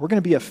like that. We're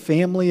going to be a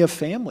family of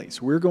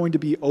families. We're going to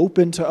be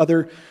open to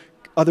other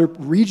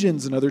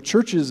regions and other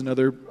churches and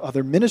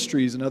other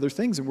ministries and other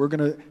things, and we're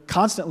going to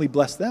constantly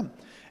bless them.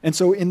 And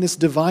so in this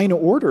divine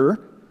order,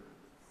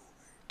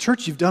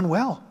 church, you've done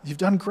well. You've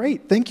done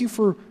great. Thank you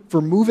for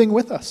moving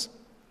with us.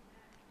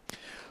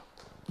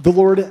 The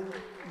Lord,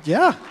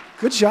 yeah,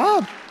 good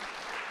job.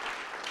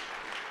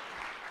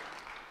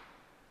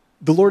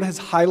 The Lord has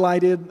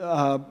highlighted,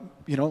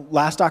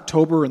 last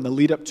October and the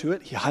lead up to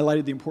it, he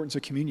highlighted the importance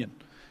of communion.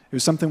 It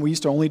was something we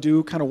used to only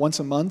do kind of once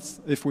a month,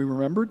 if we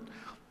remembered.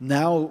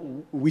 Now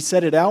we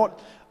set it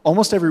out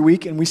almost every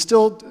week, and we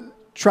still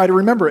try to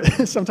remember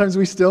it. Sometimes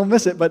we still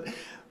miss it, but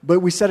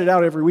we set it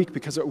out every week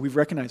because we've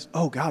recognized,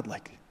 oh God,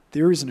 like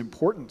there is an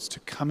importance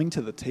to coming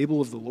to the table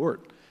of the Lord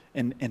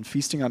and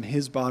feasting on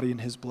his body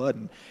and his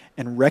blood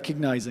and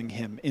recognizing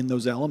him in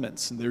those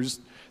elements. And there's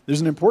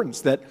an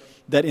importance that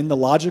in the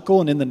logical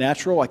and in the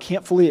natural, I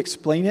can't fully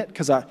explain it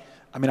because I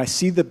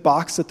see the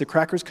box that the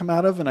crackers come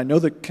out of, and I know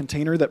the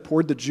container that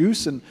poured the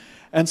juice, and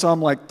so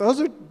I'm like,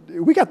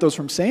 we got those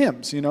from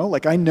Sam's,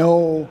 like I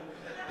know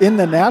in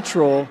the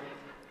natural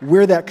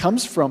where that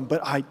comes from,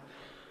 but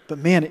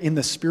man, in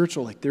the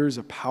spiritual, like there is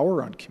a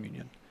power on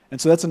communion. And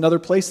so that's another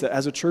place that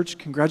as a church,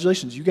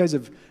 congratulations, you guys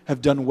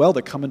have done well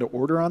to come into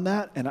order on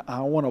that, and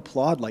I want to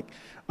applaud. Like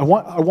I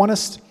want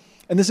us,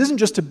 and this isn't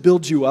just to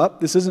build you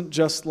up, this isn't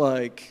just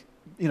like,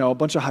 a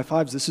bunch of high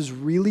fives, this is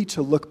really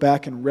to look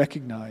back and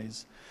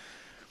recognize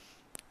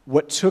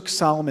what took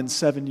Solomon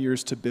 7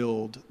 years to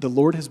build, the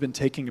Lord has been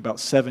taking about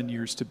 7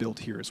 years to build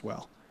here as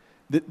well.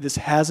 This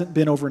hasn't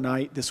been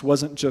overnight. This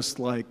wasn't just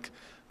like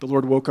the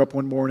Lord woke up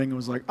one morning and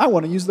was like, I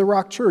want to use the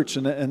Rock Church.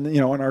 And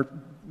our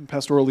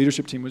pastoral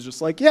leadership team was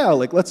just like, yeah,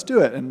 like let's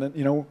do it. And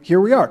then,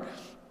 here we are.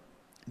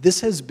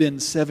 This has been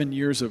 7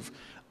 years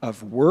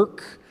of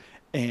work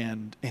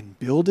and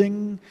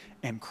building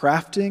and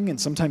crafting and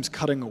sometimes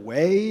cutting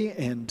away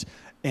and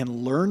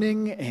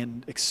learning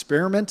and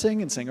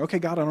experimenting and saying, okay,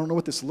 God, I don't know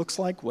what this looks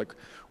like. Like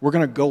we're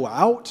going to go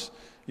out,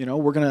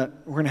 we're going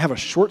to have a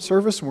short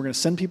service and we're going to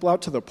send people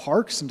out to the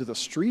parks and to the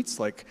streets.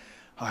 Like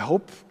I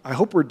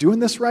hope we're doing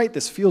this right.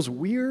 This feels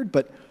weird,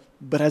 but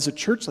as a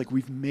church, like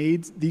we've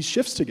made these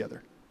shifts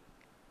together.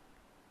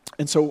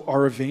 And so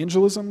our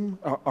evangelism,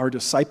 our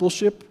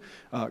discipleship,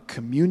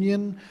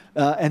 communion,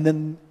 and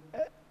then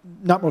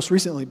not most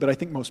recently, but I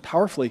think most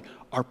powerfully,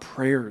 our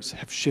prayers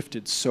have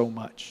shifted so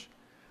much.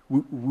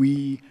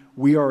 We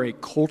are a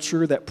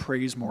culture that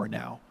prays more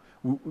now.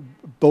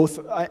 Both,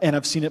 and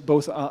I've seen it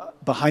both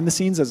behind the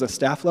scenes as a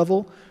staff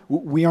level.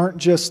 We aren't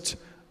just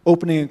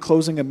opening and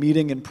closing a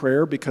meeting in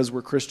prayer because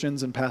we're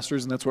Christians and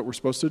pastors and that's what we're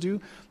supposed to do,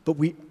 but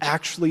we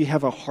actually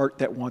have a heart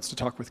that wants to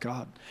talk with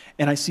God.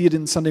 And I see it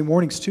in Sunday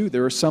mornings too.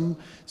 There are some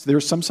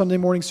Sunday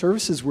morning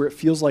services where it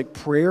feels like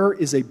prayer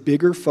is a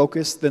bigger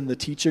focus than the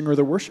teaching or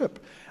the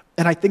worship.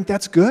 And I think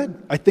that's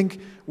good. I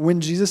think when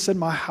Jesus said,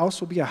 "My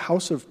house will be a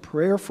house of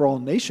prayer for all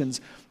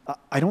nations,"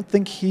 I don't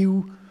think he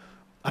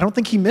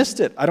missed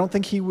it. I don't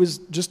think he was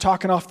just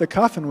talking off the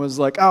cuff and was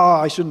like, "Oh,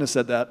 I shouldn't have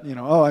said that.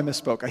 Oh, I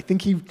misspoke."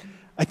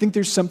 I think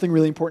there's something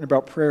really important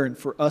about prayer, and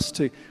for us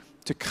to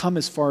come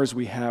as far as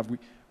we have,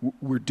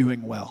 we're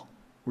doing well.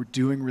 We're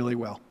doing really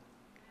well.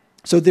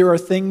 So there are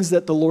things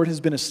that the Lord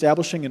has been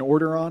establishing an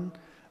order on.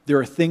 There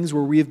are things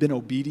where we have been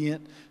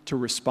obedient to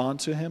respond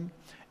to him.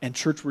 And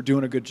church, we're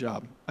doing a good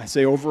job. I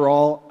say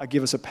overall, I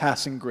give us a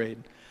passing grade.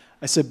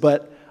 I said,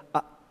 but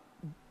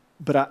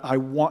I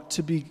want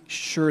to be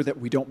sure that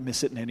we don't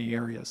miss it in any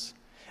areas.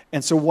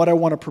 And so what I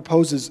want to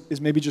propose is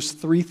maybe just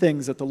 3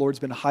 things that the Lord's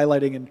been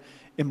highlighting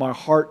in my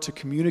heart to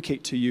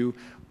communicate to you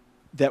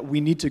that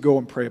we need to go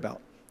and pray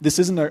about. This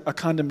isn't a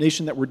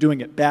condemnation that we're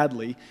doing it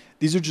badly.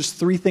 These are just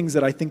 3 things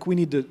that I think we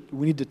need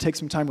to take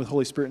some time with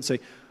Holy Spirit and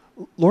say,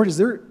 "Lord, is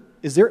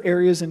there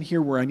areas in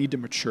here where I need to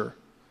mature?"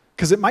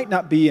 Because it might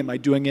not be, am I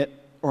doing it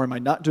or am I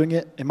not doing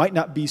it? It might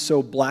not be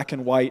so black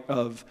and white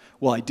of,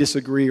 well, I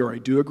disagree or I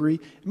do agree.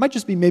 It might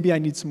just be maybe I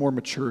need some more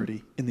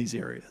maturity in these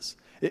areas.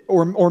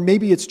 Or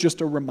maybe it's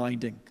just a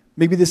reminding.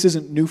 Maybe this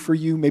isn't new for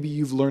you. Maybe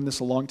you've learned this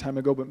a long time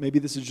ago, but maybe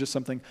this is just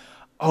something,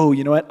 oh,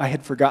 you know what? I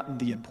had forgotten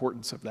the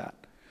importance of that.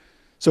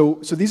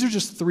 So these are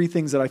just 3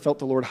 things that I felt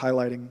the Lord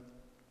highlighting.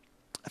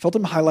 I felt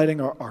him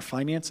highlighting our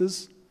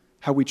finances,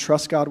 how we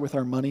trust God with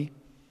our money.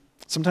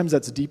 Sometimes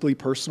that's deeply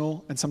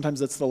personal, and sometimes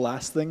that's the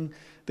last thing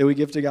that we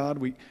give to God.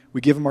 We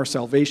give him our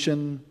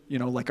salvation,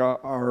 like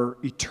our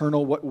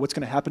eternal, what's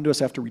going to happen to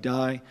us after we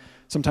die.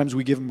 Sometimes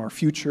we give him our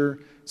future.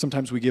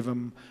 Sometimes we give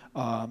him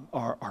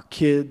our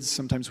kids.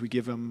 Sometimes we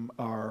give him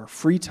our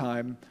free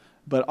time.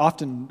 But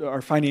often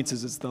our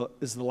finances is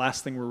the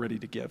last thing we're ready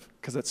to give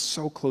because that's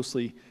so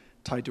closely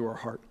tied to our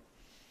heart.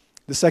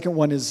 The second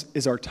one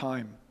is our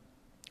time.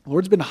 The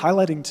Lord's been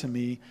highlighting to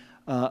me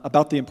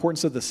about the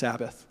importance of the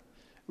Sabbath.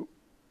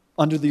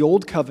 Under the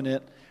old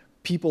covenant,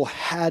 people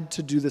had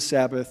to do the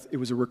Sabbath. It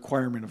was a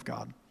requirement of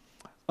God.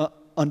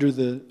 And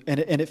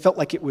it felt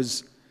like it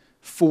was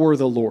for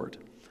the Lord.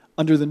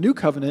 Under the new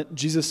covenant,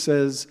 Jesus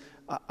says,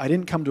 "I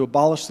didn't come to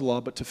abolish the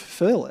law, but to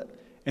fulfill it."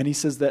 And he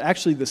says that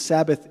actually the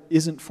Sabbath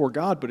isn't for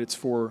God, but it's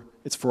for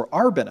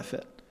our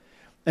benefit.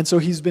 And so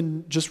he's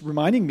been just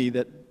reminding me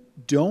that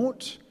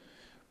don't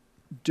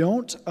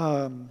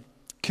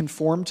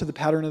conform to the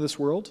pattern of this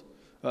world.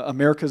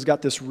 America's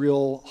got this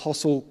real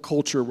hustle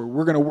culture where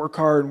we're going to work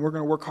hard and we're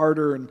going to work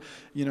harder. And,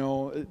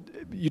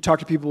 you talk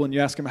to people and you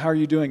ask them, "How are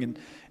you doing?"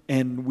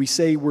 And we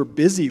say we're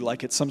busy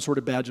like it's some sort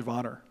of badge of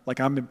honor. Like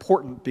I'm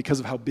important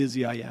because of how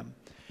busy I am.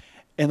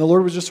 And the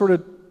Lord was just sort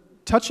of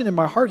touching in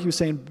my heart. He was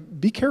saying,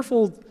 be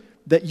careful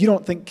that you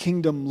don't think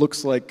kingdom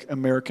looks like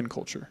American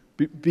culture.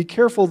 Be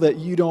careful that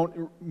you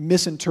don't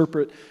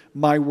misinterpret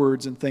my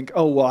words and think,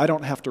 "Oh, well, I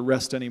don't have to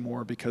rest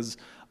anymore because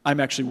I'm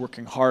actually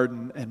working hard,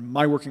 and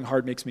my working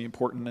hard makes me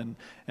important, and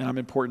I'm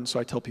important, so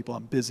I tell people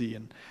I'm busy."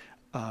 And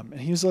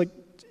he was like,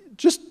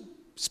 just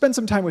spend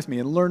some time with me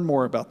and learn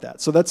more about that.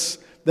 So that's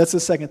the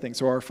second thing.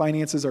 So our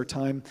finances, our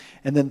time.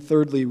 And then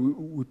thirdly,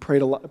 we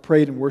prayed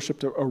and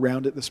worshiped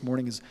around it this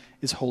morning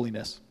is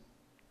holiness.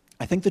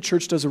 I think the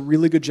church does a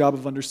really good job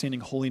of understanding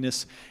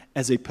holiness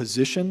as a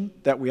position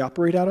that we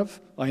operate out of.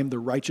 I am the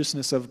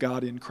righteousness of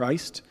God in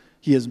Christ.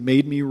 He has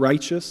made me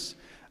righteous.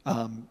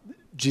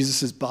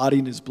 Jesus' body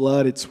and his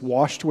blood, it's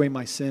washed away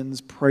my sins.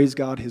 Praise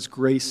God, his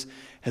grace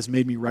has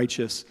made me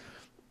righteous.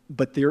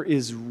 But there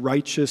is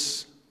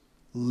righteous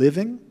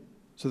living.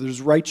 So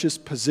there's righteous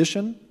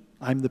position.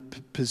 I'm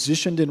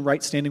positioned in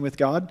right standing with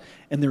God.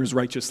 And there is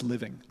righteous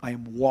living. I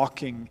am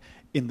walking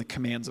in the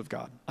commands of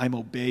God. I'm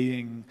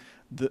obeying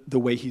the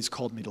way he's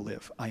called me to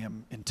live. I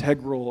am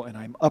integral, and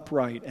I'm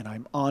upright, and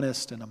I'm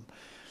honest, and I'm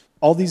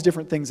all these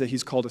different things that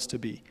he's called us to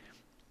be.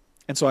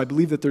 And so I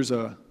believe that there's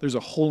a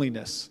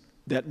holiness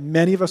that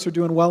many of us are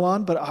doing well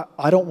on, but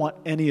I don't want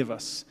any of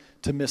us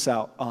to miss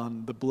out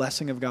on the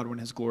blessing of God when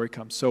his glory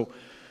comes. So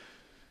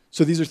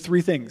these are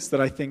 3 things that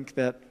I think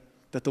that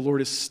the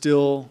Lord is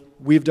still,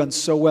 we've done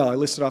so well. I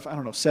listed off,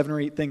 7 or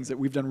 8 things that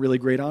we've done really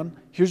great on.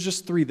 Here's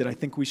just 3 that I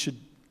think we should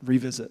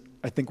revisit.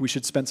 I think we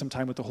should spend some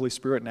time with the Holy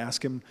Spirit and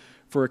ask him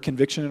for a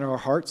conviction in our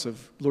hearts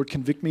of, "Lord,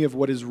 convict me of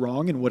what is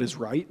wrong and what is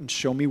right, and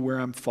show me where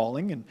I'm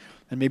falling. And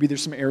maybe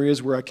there's some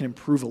areas where I can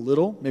improve a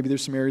little. Maybe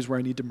there's some areas where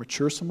I need to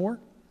mature some more."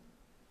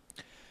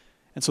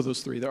 And so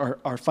those 3,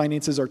 our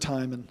finances, our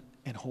time,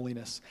 and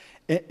holiness.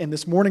 And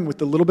this morning, with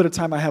the little bit of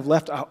time I have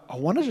left, I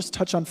want to just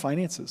touch on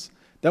finances.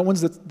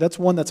 That's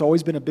one that's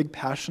always been a big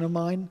passion of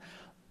mine.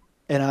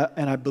 And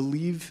I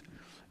believe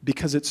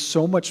because it's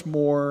so much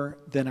more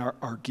than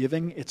our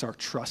giving, it's our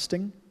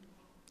trusting.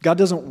 God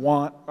doesn't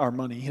want our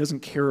money. He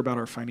doesn't care about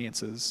our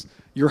finances.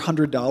 Your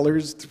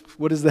 $100,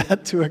 what is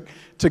that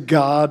to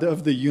God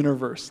of the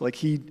universe? Like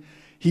he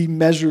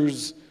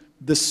measures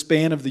the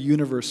span of the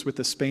universe with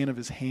the span of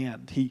his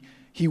hand.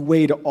 He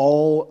weighed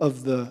all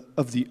of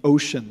the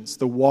oceans,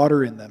 the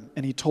water in them,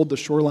 and he told the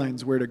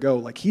shorelines where to go.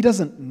 Like, he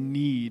doesn't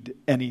need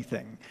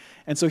anything.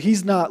 And so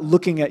he's not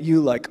looking at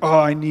you like, oh,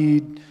 I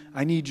need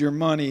your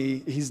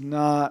money. He's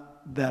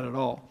not that at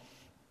all.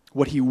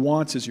 What he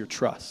wants is your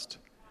trust.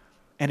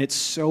 And it's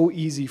so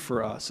easy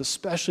for us,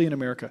 especially in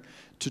America,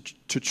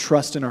 to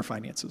trust in our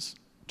finances,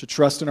 to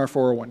trust in our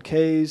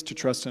 401ks, to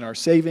trust in our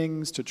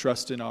savings, to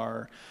trust in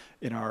our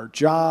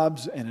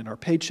jobs and in our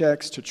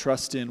paychecks, to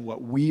trust in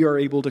what we are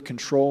able to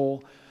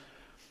control.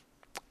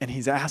 And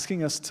he's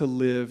asking us to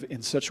live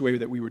in such a way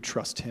that we would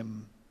trust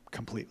him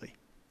completely.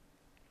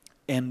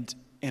 And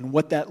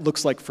what that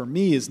looks like for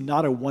me is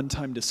not a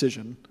one-time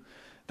decision.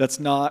 That's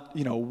not,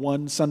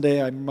 one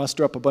Sunday I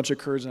muster up a bunch of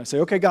courage and I say,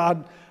 okay,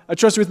 God, I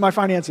trust you with my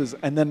finances.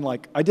 And then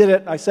I did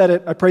it, I said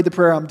it, I prayed the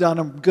prayer, I'm done,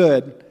 I'm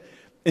good.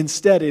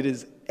 Instead, it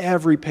is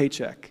every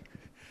paycheck.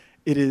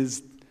 It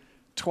is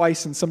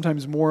twice and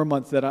sometimes more a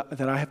month that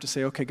I have to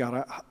say, okay,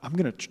 God, I'm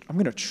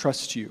gonna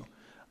trust you.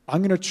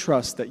 I'm gonna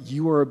trust that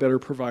you are a better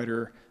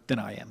provider than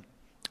I am.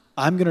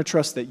 I'm gonna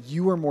trust that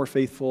you are more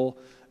faithful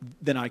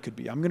than I could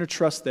be. I'm gonna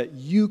trust that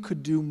you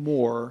could do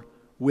more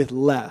with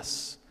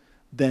less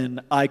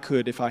than I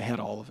could if I had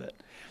all of it.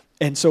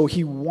 And so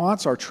he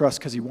wants our trust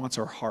because he wants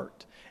our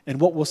heart. And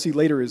what we'll see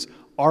later is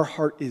our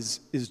heart is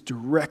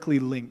directly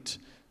linked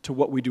to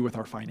what we do with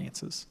our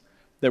finances.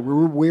 That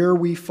where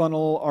we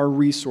funnel our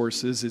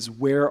resources is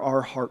where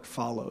our heart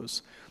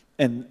follows.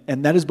 And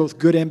that is both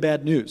good and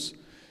bad news.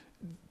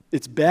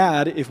 It's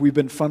bad if we've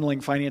been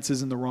funneling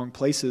finances in the wrong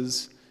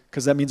places,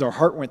 because that means our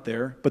heart went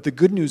there. But the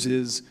good news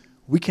is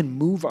we can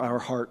move our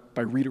heart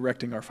by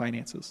redirecting our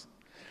finances.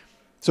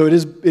 So it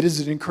is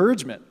an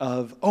encouragement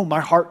of, oh,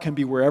 my heart can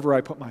be wherever I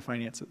put my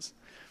finances.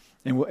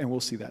 And we'll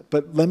see that.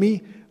 But let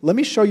me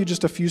show you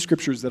just a few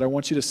scriptures that I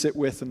want you to sit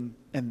with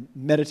and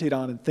meditate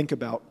on and think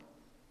about.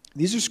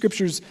 These are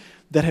scriptures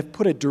that have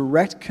put a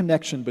direct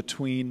connection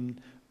between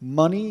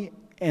money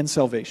and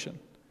salvation.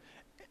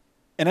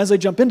 And as I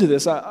jump into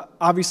this,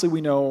 obviously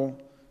we know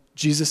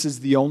Jesus is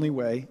the only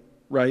way,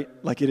 right?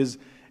 Like it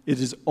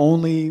is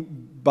only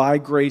by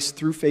grace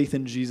through faith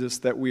in Jesus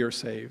that we are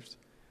saved.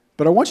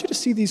 But I want you to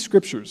see these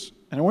scriptures,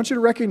 and I want you to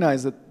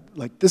recognize that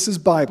this is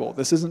Bible.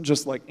 This isn't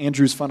just like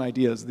Andrew's fun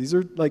ideas. These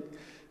are like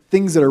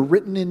things that are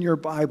written in your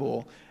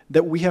Bible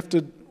that we have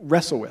to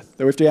wrestle with,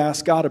 that we have to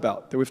ask God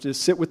about, that we have to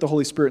sit with the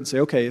Holy Spirit and say,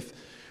 okay, if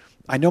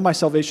I know my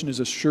salvation is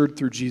assured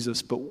through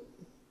Jesus,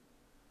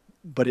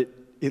 but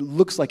it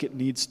looks like it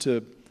needs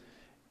to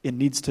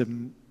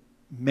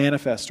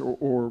manifest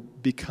or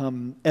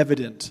become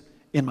evident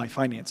in my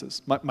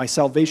finances. My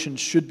salvation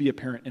should be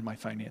apparent in my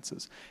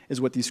finances,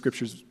 is what these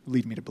scriptures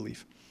lead me to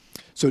believe.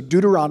 So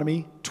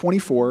Deuteronomy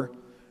 24,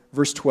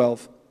 verse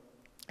 12,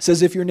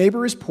 says, if your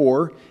neighbor is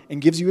poor and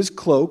gives you his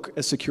cloak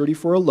as security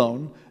for a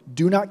loan,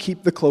 do not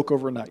keep the cloak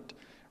overnight.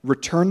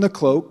 Return the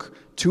cloak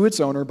to its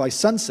owner by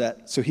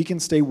sunset so he can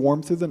stay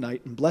warm through the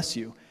night and bless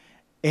you.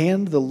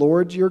 And the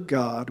Lord your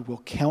God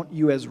will count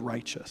you as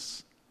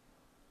righteous.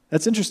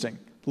 That's interesting.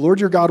 The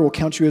Lord your God will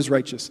count you as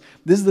righteous.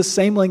 This is the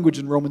same language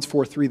in Romans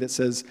 4:3 that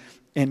says,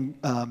 and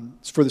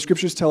for the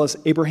scriptures tell us,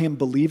 Abraham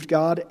believed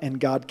God and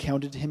God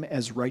counted him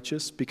as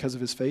righteous because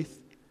of his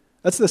faith.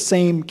 That's the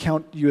same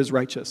count you as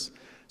righteous.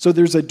 So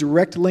there's a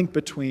direct link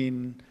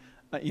between,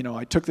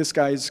 I took this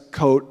guy's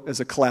coat as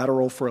a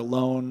collateral for a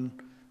loan,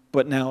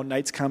 but now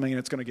night's coming and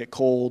it's going to get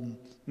cold,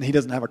 and he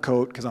doesn't have a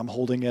coat because I'm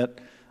holding it.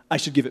 I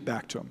should give it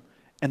back to him.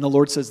 And the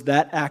Lord says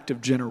that act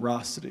of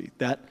generosity,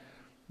 that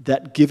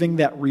giving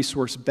that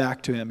resource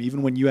back to him,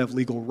 even when you have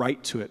legal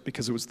right to it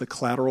because it was the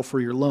collateral for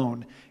your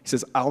loan, he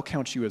says, I'll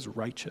count you as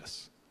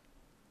righteous.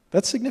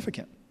 That's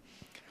significant.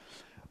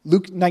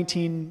 Luke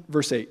 19,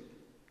 verse 8.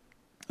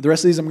 The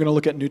rest of these I'm going to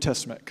look at New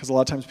Testament because a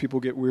lot of times people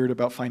get weird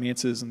about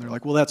finances and they're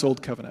like, well, that's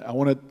Old Covenant.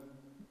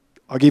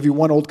 I'll give you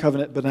one Old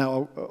Covenant, but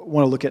now I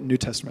want to look at New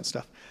Testament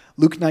stuff.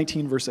 Luke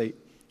 19, verse 8.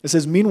 It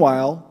says,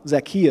 meanwhile,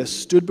 Zacchaeus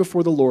stood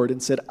before the Lord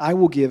and said, I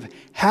will give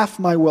half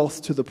my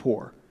wealth to the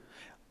poor.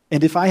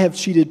 And if I have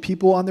cheated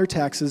people on their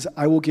taxes,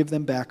 I will give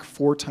them back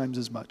 4 times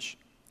as much.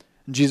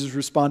 And Jesus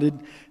responded,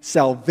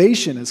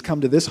 salvation has come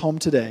to this home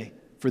today,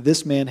 for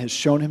this man has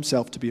shown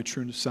himself to be a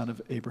true son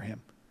of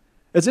Abraham.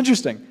 It's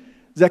interesting.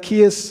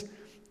 Zacchaeus,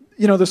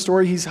 the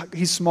story,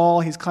 he's small,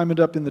 he's climbing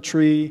up in the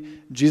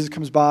tree. Jesus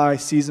comes by,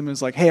 sees him, and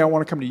is like, hey, I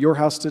want to come to your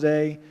house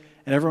today.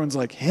 And everyone's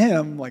like,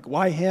 him? Like,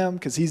 why him?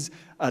 Because he's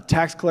a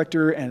tax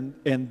collector, and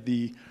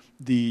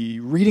the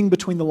reading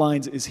between the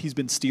lines is he's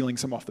been stealing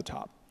some off the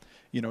top.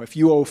 If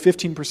you owe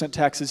 15%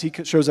 taxes, he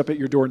shows up at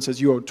your door and says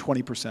you owe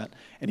 20%,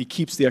 and he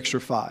keeps the extra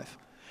 5%.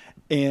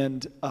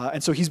 And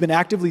so he's been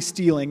actively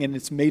stealing, and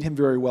it's made him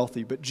very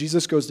wealthy. But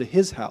Jesus goes to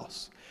his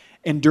house,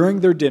 and during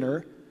their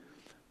dinner,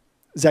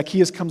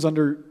 Zacchaeus comes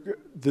under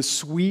the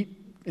sweet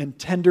and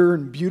tender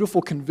and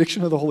beautiful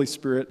conviction of the Holy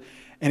Spirit,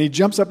 and he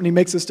jumps up and he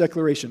makes this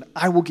declaration,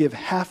 I will give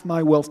half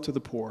my wealth to the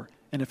poor,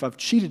 and if I've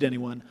cheated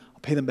anyone, I'll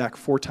pay them back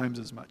 4 times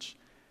as much.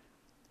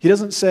 He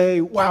doesn't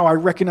say, wow, I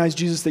recognize,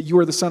 Jesus, that you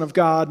are the Son of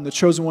God and the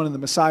chosen one and the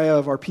Messiah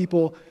of our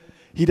people.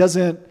 He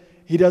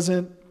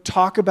doesn't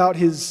talk about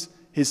his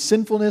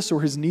sinfulness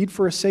or his need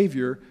for a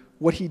Savior.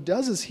 What he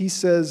does is he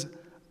says,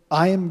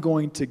 I am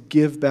going to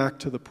give back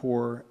to the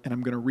poor, and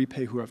I'm going to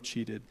repay who I've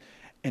cheated.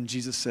 And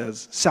Jesus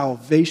says,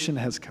 salvation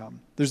has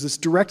come. There's this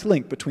direct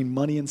link between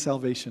money and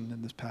salvation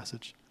in this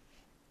passage.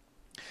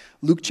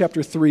 Luke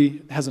chapter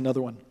 3 has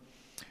another one.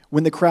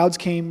 When the crowds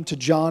came to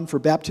John for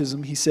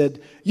baptism, he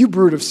said, you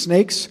brood of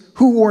snakes,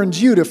 who warned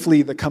you to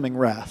flee the coming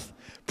wrath?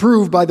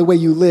 Prove by the way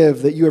you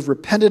live that you have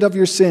repented of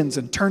your sins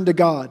and turned to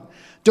God.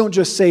 Don't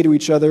just say to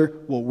each other,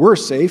 well, we're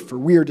safe, for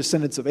we are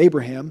descendants of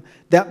Abraham.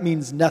 That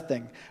means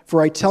nothing.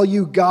 For I tell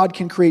you, God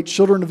can create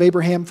children of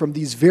Abraham from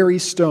these very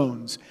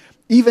stones.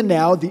 Even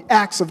now, the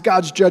axe of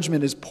God's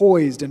judgment is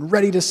poised and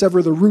ready to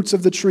sever the roots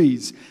of the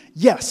trees.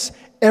 Yes,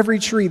 every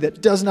tree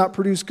that does not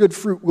produce good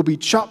fruit will be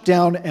chopped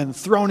down and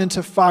thrown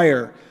into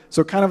fire.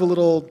 So kind of a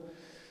little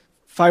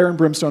fire and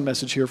brimstone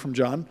message here from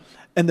John.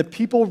 And the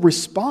people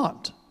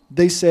respond.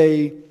 They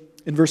say,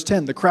 in verse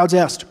 10, the crowds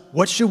asked,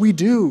 what should we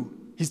do?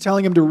 He's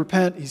telling him to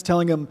repent. He's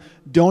telling him,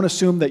 don't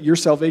assume that your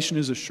salvation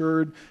is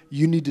assured.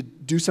 You need to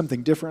do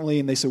something differently.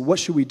 And they said, what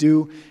should we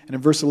do? And in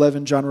verse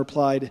 11, John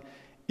replied,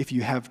 if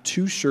you have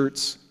 2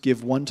 shirts,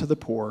 give one to the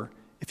poor.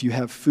 If you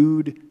have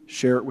food,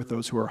 share it with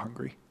those who are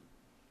hungry.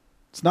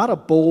 It's not a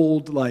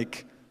bold,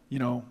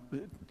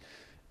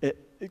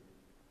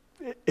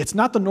 it's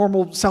not the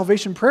normal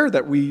salvation prayer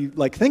that we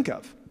think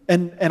of.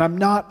 And I'm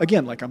not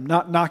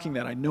knocking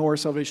that. I know our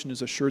salvation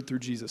is assured through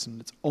Jesus, and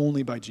it's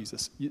only by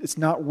Jesus. It's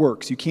not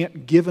works. You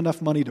can't give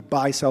enough money to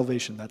buy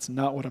salvation. That's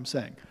not what I'm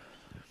saying.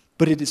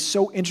 But it is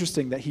so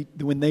interesting that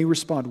when they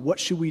respond, what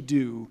should we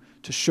do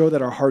to show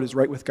that our heart is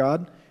right with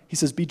God? He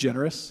says, be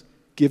generous,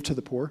 give to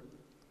the poor.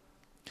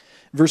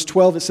 Verse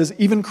 12, it says,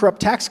 even corrupt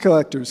tax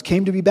collectors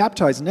came to be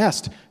baptized and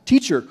asked,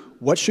 teacher,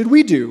 what should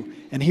we do?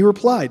 And he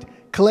replied,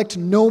 collect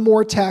no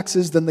more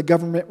taxes than the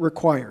government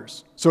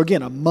requires. So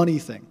again, a money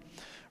thing.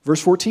 Verse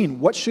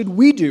 14, what should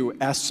we do?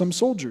 Asked some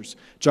soldiers.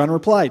 John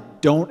replied,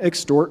 don't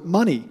extort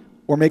money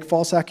or make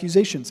false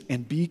accusations,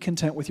 and be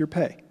content with your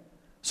pay.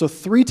 So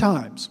 3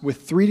 times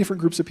with 3 different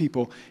groups of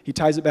people, he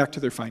ties it back to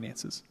their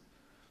finances.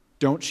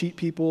 Don't cheat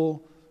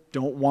people.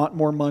 Don't want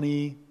more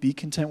money. Be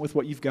content with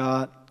what you've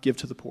got. Give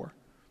to the poor.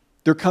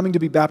 They're coming to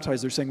be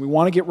baptized. They're saying, we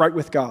want to get right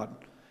with God. And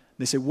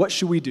they say, what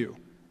should we do?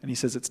 And he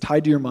says, it's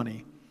tied to your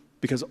money,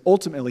 because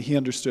ultimately he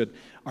understood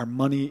our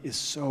money is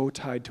so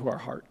tied to our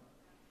heart.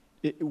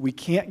 We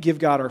can't give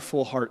God our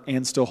full heart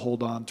and still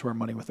hold on to our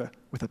money with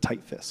a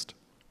tight fist.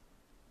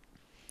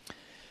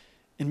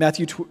 In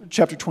Matthew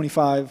chapter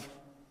 25,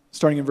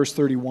 starting in verse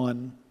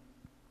 31,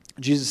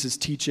 Jesus is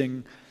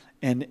teaching,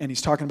 and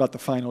he's talking about the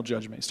final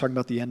judgment. He's talking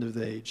about the end of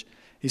the age.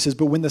 He says,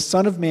 but when the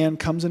Son of Man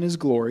comes in his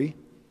glory,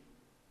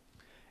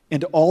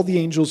 and all the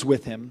angels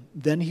with him,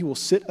 then he will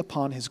sit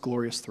upon his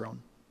glorious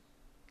throne.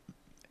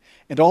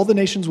 And all the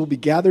nations will be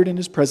gathered in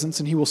his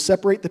presence, and he will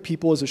separate the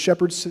people as a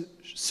shepherd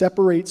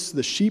separates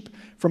the sheep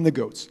from the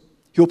goats.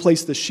 He will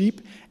place the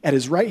sheep at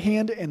his right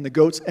hand and the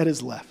goats at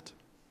his left.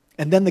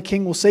 And then the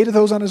king will say to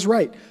those on his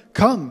right,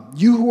 come,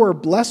 you who are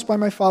blessed by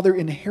my Father,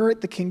 inherit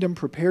the kingdom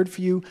prepared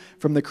for you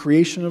from the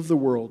creation of the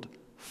world.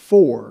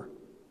 For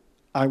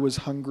I was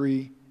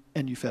hungry,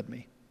 and you fed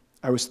me.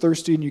 I was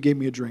thirsty, and you gave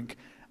me a drink.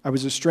 I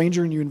was a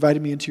stranger, and you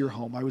invited me into your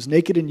home. I was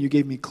naked, and you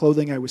gave me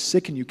clothing. I was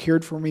sick, and you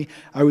cared for me.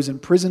 I was in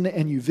prison,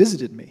 and you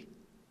visited me.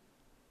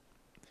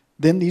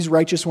 Then these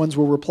righteous ones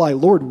will reply,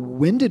 Lord,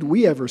 when did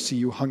we ever see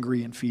you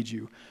hungry and feed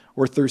you,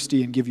 or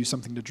thirsty and give you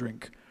something to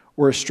drink,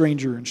 or a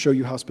stranger and show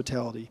you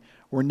hospitality,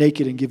 or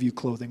naked and give you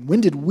clothing?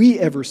 When did we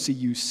ever see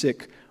you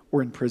sick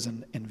or in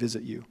prison and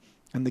visit you?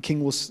 And the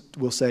king will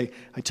say,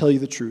 I tell you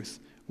the truth.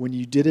 When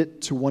you did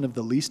it to one of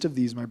the least of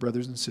these, my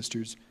brothers and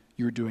sisters,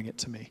 you were doing it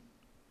to me.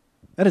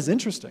 That is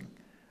interesting.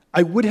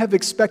 I would have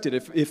expected,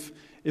 if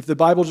the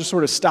Bible just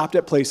sort of stopped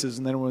at places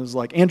and then was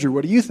like, Andrew,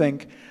 what do you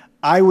think?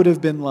 I would have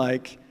been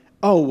like,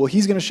 oh, well,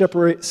 he's going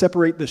to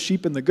separate the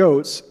sheep and the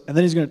goats, and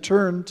then he's going to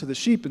turn to the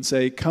sheep and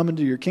say, come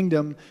into your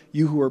kingdom,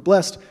 you who are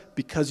blessed,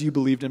 because you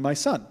believed in my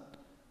son,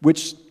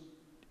 which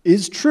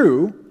is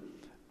true.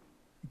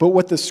 But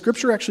what the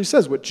scripture actually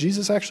says, what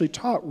Jesus actually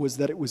taught, was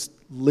that it was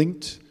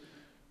linked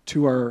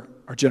to our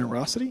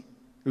generosity.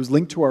 It was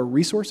linked to our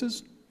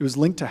resources. It was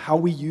linked to how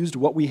we used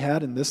what we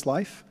had in this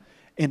life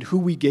and who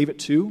we gave it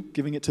to,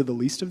 giving it to the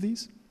least of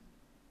these.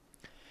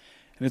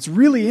 And it's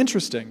really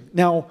interesting.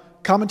 Now,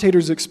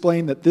 commentators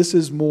explain that this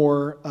is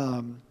more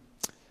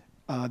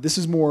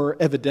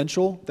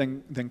evidential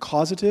than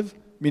causative,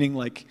 meaning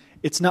like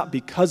it's not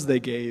because they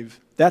gave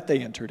that they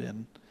entered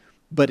in,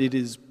 but it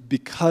is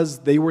because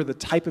they were the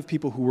type of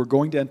people who were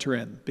going to enter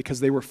in, because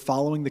they were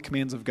following the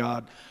commands of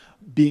God,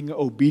 being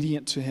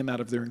obedient to him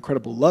out of their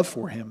incredible love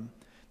for him,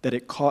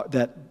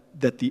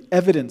 that the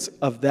evidence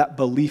of that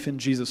belief in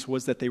Jesus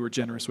was that they were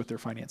generous with their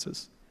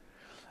finances.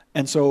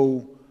 And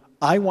so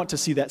I want to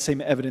see that same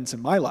evidence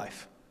in my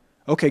life.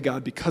 Okay,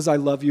 God, because I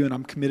love you and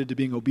I'm committed to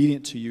being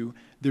obedient to you,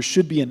 there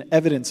should be an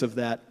evidence of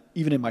that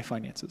even in my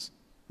finances.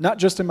 Not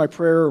just in my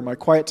prayer or my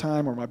quiet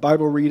time or my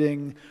Bible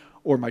reading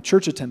or my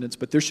church attendance,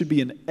 but there should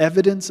be an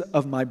evidence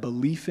of my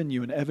belief in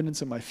you, an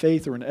evidence of my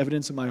faith, or an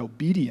evidence of my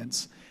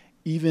obedience,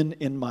 even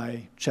in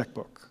my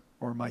checkbook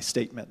or my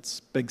statements,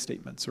 bank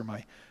statements, or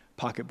my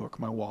pocketbook,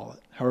 my wallet,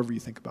 however you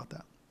think about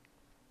that.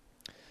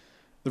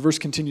 The verse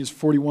continues,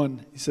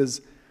 41. He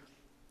says,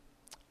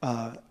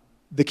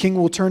 the king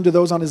will turn to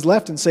those on his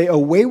left and say,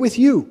 away with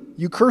you,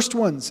 you cursed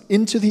ones,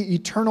 into the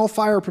eternal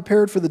fire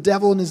prepared for the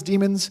devil and his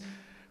demons.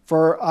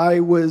 For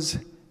I was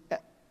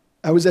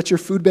at your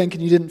food bank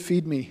and you didn't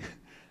feed me.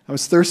 I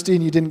was thirsty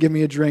and you didn't give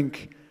me a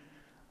drink.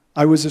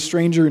 I was a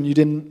stranger and you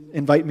didn't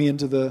invite me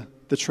into the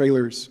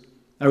trailers.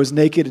 I was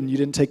naked and you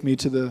didn't take me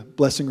to the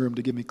blessing room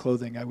to give me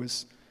clothing. I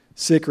was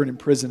sick or in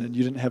prison and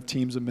you didn't have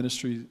teams of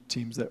ministry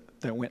teams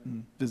that went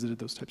and visited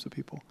those types of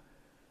people.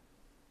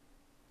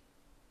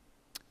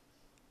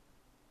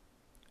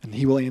 And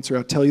he will answer,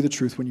 I'll tell you the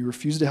truth. When you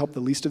refuse to help the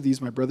least of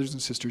these, my brothers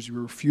and sisters, you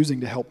are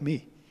refusing to help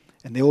me.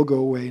 And they will go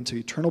away into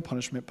eternal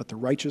punishment, but the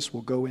righteous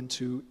will go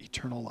into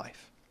eternal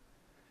life.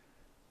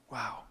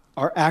 Wow.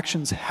 Our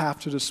actions have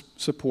to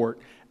support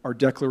our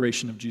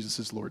declaration of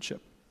Jesus'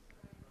 Lordship.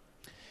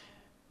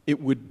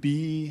 It would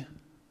be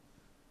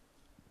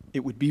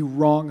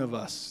wrong of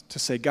us to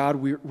say, God,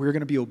 we're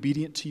going to be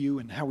obedient to you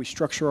in how we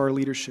structure our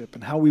leadership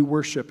and how we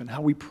worship and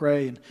how we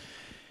pray and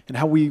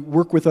how we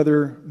work with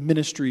other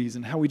ministries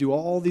and how we do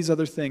all these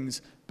other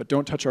things, but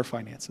don't touch our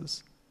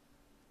finances.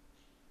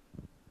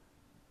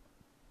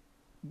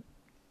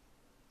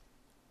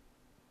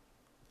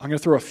 I'm going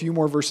to throw a few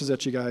more verses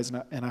at you guys,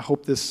 and I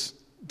hope this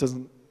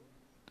doesn't...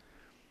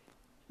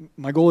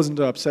 My goal isn't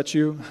to upset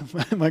you.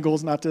 My goal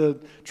is not to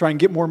try and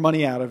get more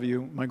money out of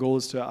you. My goal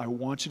is I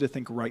want you to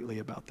think rightly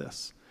about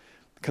this.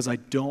 Because I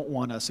don't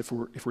want us, if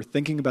we're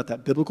thinking about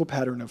that biblical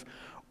pattern of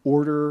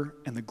order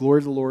and the glory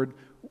of the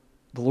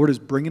Lord is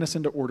bringing us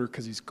into order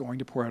because he's going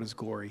to pour out his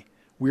glory.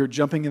 We are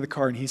jumping in the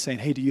car and he's saying,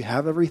 hey, do you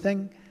have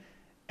everything?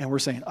 And we're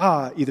saying,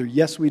 either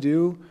yes, we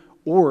do,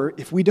 or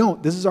if we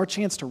don't, this is our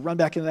chance to run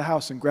back into the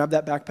house and grab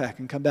that backpack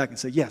and come back and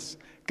say, yes,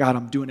 God,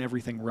 I'm doing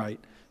everything right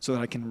so that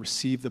I can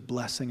receive the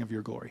blessing of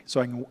your glory, so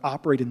I can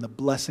operate in the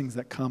blessings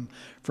that come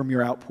from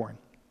your outpouring.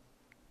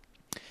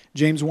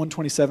 James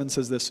 1:27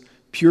 says this,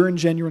 pure and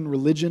genuine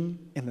religion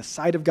in the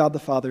sight of God the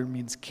Father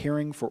means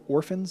caring for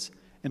orphans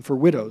and for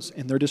widows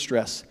in their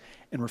distress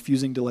and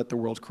refusing to let the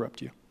world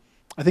corrupt you.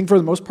 I think for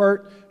the most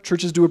part,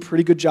 churches do a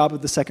pretty good job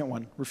of the second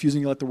one,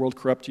 refusing to let the world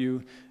corrupt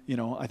you.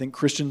 I think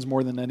Christians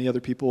more than any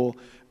other people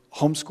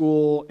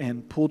homeschool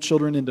and pull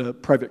children into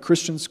private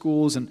Christian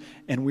schools, and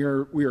we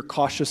are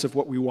cautious of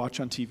what we watch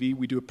on TV.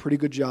 We do a pretty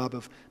good job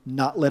of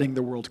not letting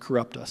the world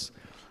corrupt us.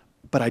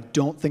 But I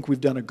don't think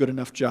we've done a good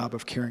enough job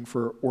of caring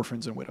for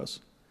orphans and widows.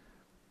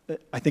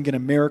 I think in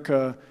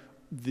America,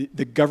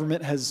 the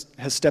government has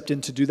stepped in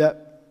to do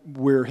that,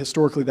 where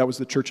historically that was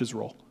the church's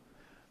role.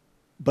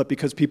 But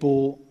because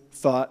people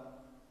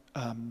thought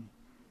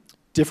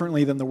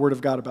differently than the Word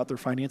of God about their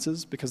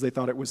finances, because they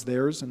thought it was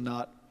theirs and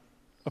not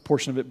a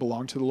portion of it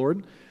belonged to the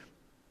Lord,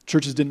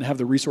 churches didn't have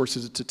the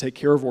resources to take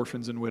care of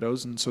orphans and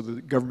widows, and so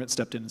the government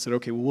stepped in and said,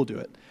 okay, well, we'll do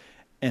it.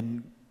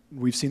 And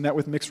we've seen that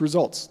with mixed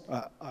results.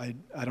 I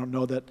don't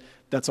know that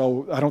that's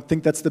all. I don't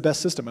think that's the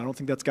best system. I don't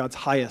think that's God's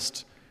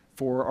highest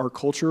for our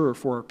culture or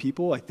for our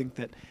people. I think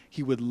that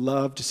he would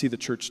love to see the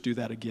church do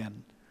that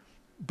again.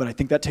 But I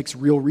think that takes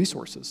real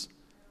resources.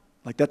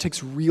 Like, that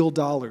takes real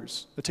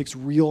dollars. That takes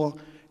real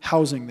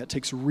housing. That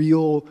takes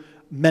real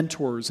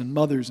mentors and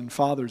mothers and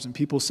fathers and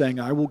people saying,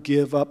 I will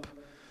give up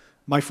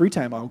my free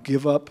time. I will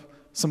give up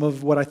some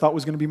of what I thought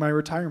was going to be my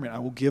retirement. I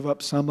will give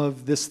up some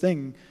of this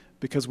thing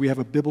because we have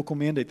a biblical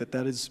mandate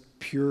that is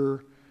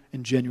pure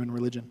and genuine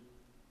religion.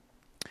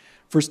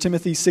 1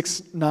 Timothy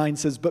 6:9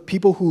 says, but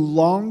people who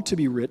long to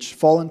be rich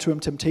fall into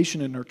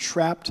temptation and are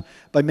trapped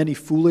by many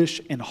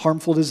foolish and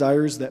harmful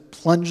desires that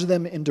plunge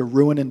them into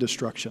ruin and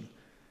destruction.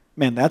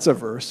 Man, that's a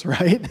verse,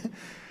 right?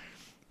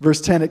 Verse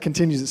 10, it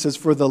continues. It says,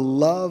 for the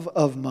love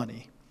of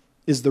money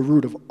is the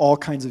root of all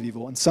kinds of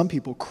evil. And some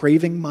people,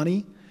 craving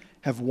money,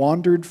 have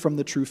wandered from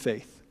the true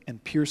faith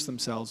and pierced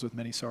themselves with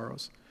many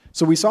sorrows.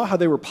 So we saw how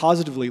they were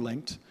positively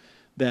linked,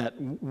 that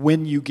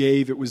when you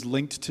gave, it was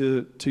linked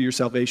to your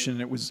salvation.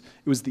 It was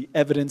the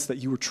evidence that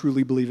you were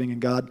truly believing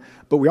in God.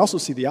 But we also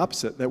see the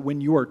opposite, that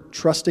when you are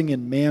trusting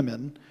in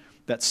mammon,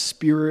 that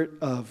spirit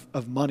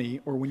of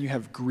money, or when you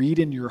have greed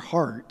in your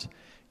heart,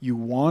 you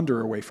wander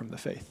away from the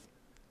faith.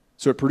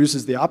 So it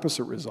produces the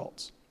opposite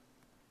results.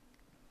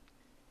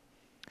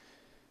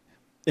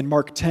 In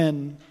Mark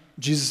 10,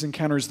 Jesus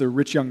encounters the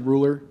rich young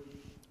ruler,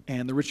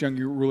 and the rich young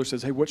ruler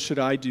says, hey, what should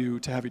I do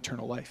to have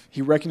eternal life?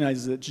 He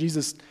recognizes that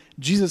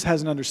Jesus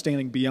has an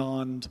understanding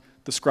beyond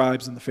the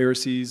scribes and the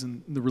Pharisees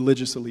and the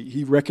religious elite.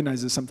 He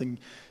recognizes something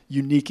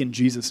unique in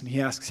Jesus, and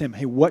he asks him,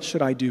 hey, what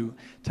should I do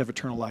to have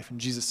eternal life? And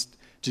Jesus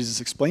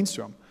explains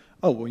to him,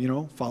 oh,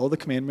 well, follow the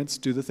commandments,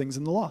 do the things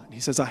in the law. And he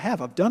says,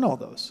 I've done all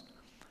those.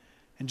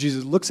 And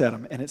Jesus looks at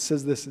him, and it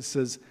says this, it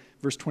says,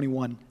 verse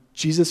 21,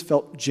 Jesus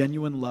felt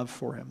genuine love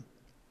for him.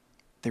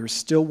 There is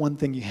still one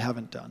thing you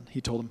haven't done. He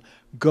told him,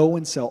 go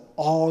and sell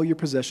all your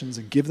possessions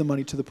and give the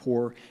money to the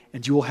poor,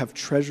 and you will have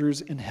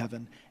treasures in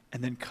heaven,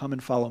 and then come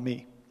and follow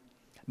me.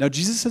 Now,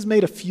 Jesus has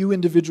made a few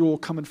individual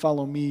come and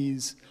follow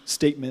me's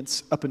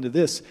statements up into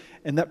this,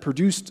 and that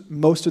produced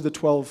most of the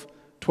 12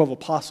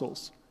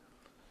 apostles.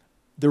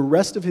 The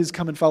rest of his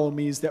come and follow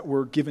me's that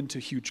were given to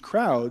huge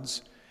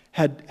crowds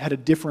had a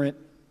different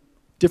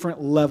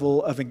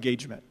level of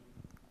engagement.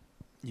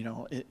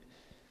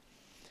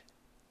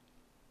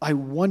 I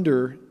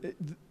wonder,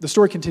 the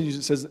story continues,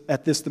 it says,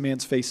 at this the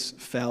man's face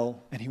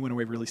fell, and he went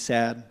away really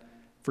sad,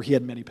 for he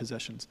had many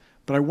possessions.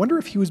 But I wonder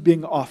if he was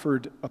being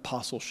offered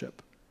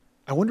apostleship.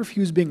 I wonder if he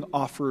was being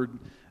offered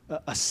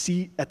a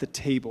seat at the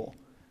table,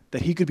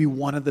 that he could be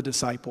one of the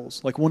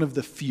disciples, like one of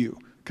the few,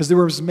 because there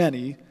was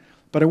many,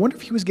 but I wonder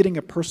if he was getting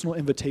a personal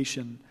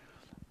invitation,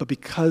 but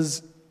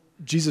because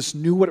Jesus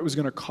knew what it was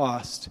going to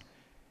cost,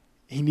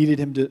 he needed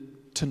him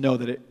to know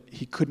that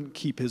he couldn't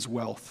keep his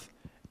wealth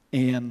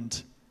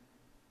and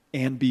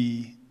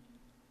be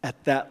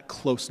at that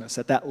closeness,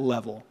 at that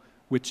level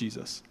with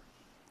Jesus.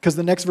 Because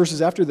the next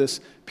verses after this,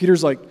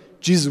 Peter's like,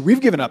 Jesus,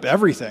 we've given up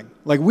everything.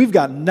 Like, we've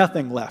got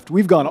nothing left.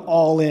 We've gone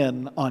all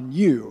in on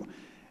you.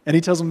 And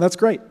he tells them, that's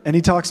great. And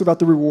he talks about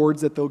the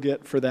rewards that they'll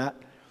get for that.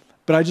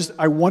 But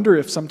I wonder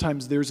if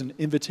sometimes there's an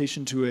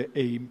invitation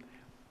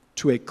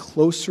to a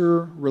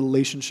closer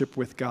relationship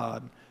with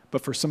God,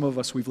 but for some of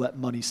us, we've let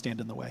money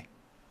stand in the way.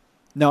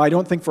 Now, I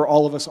don't think for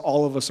all of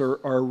us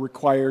are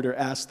required or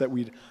asked that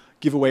we'd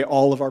give away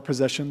all of our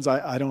possessions.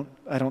 I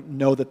don't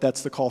know that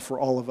that's the call for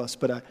all of us,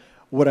 but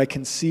what I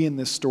can see in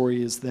this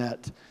story is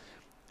that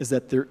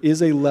there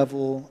is a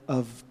level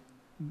of,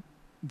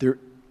 there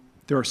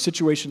are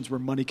situations where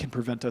money can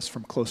prevent us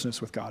from closeness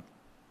with God.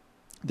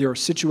 There are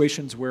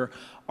situations where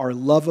our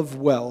love of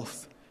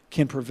wealth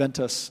can prevent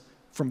us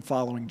from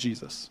following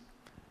Jesus.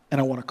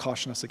 And I want to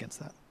caution us against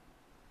that.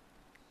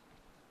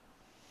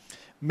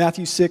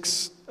 Matthew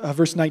 6,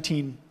 verse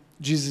 19,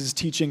 Jesus is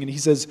teaching, and he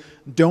says,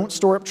 don't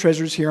store up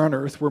treasures here on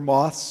earth where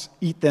moths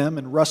eat them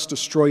and rust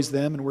destroys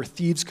them and where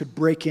thieves could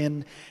break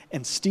in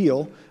and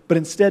steal, but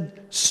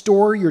instead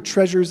store your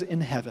treasures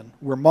in heaven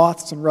where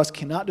moths and rust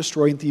cannot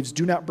destroy and thieves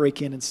do not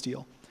break in and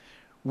steal.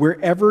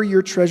 Wherever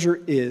your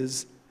treasure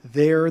is,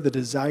 there the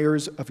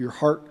desires of your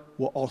heart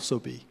will also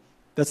be.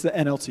 That's the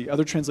NLT.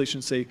 Other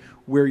translations say,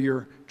 where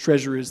your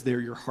treasure is,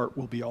 there your heart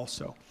will be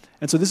also.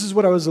 And so this is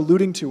what I was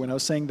alluding to when I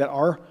was saying that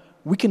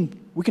we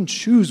can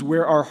choose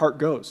where our heart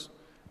goes.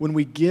 When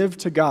we give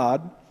to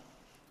God,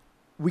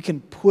 we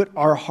can put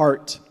our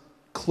heart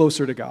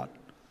closer to God.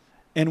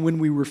 And when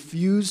we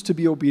refuse to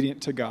be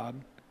obedient to God,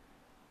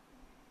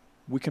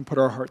 we can put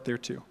our heart there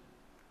too.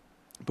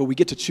 But we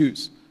get to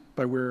choose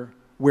by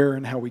where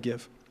and how we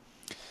give.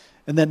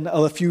 And then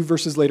a few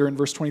verses later in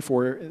verse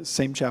 24,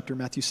 same chapter,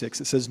 Matthew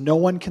 6, it says, no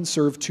one can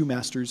serve two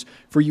masters,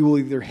 for you will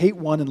either hate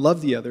one and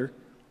love the other,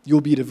 you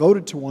will be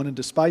devoted to one and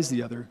despise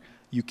the other.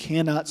 You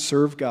cannot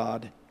serve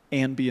God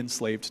and be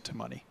enslaved to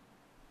money.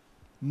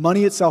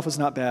 Money itself is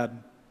not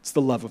bad. It's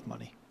the love of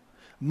money.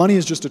 Money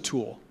is just a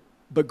tool,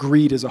 but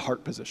greed is a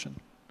heart position,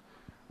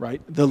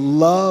 right? The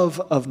love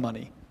of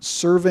money,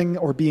 serving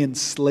or being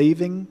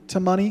enslaving to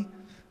money,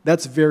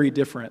 that's very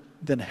different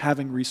than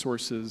having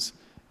resources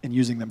and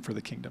using them for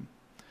the kingdom.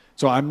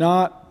 So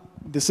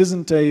this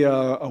isn't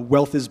a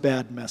wealth is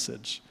bad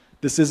message.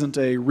 This isn't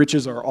a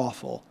riches are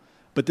awful,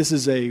 but this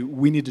is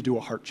we need to do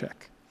a heart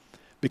check.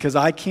 Because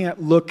I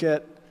can't look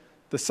at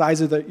the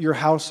size of your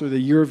house or the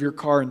year of your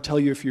car and tell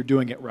you if you're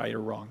doing it right or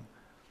wrong.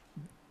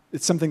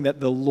 It's something that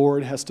the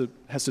Lord has to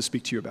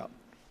speak to you about.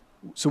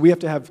 So we have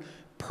to have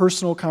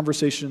personal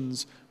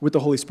conversations with the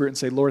Holy Spirit and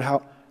say, Lord,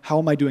 how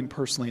am I doing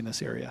personally in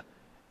this area?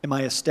 Am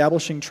I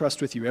establishing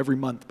trust with you every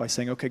month by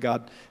saying, okay,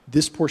 God,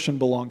 this portion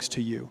belongs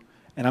to you,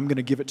 and I'm going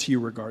to give it to you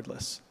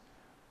regardless?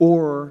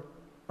 Or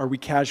are we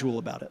casual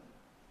about it?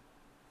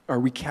 Are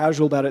we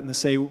casual about it in the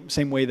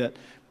same way that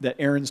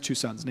Aaron's two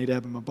sons,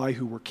 Nadab and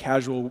Abihu, were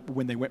casual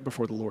when they went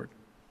before the Lord?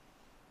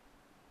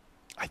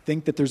 I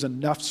think that there's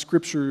enough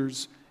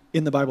scriptures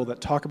in the Bible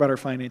that talk about our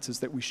finances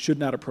that we should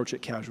not approach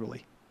it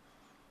casually.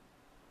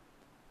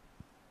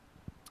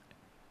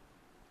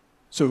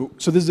 So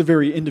this is a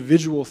very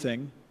individual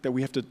thing that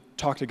we have to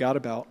talk to God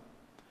about.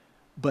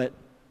 But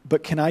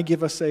can I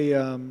give us a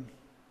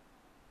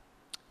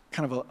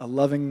kind of a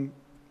loving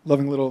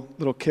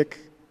little kick?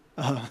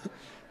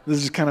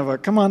 This is kind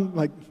of come on,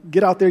 like,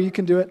 get out there, you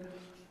can do it.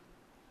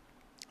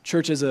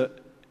 Church this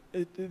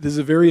is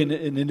a very an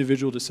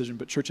individual decision,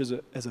 but church as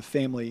a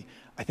family,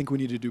 I think we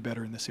need to do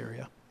better in this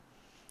area.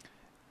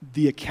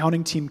 The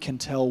accounting team can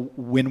tell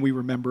when we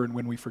remember and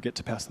when we forget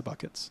to pass the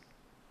buckets.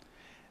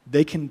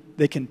 They can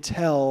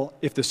tell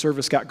if the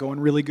service got going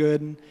really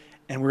good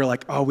and we're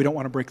like, oh, we don't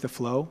want to break the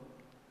flow.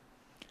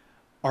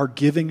 Our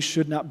giving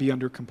should not be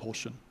under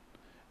compulsion.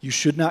 You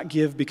should not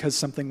give because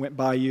something went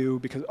by you,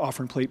 because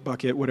offering plate,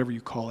 bucket, whatever you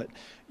call it.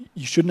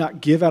 You should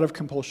not give out of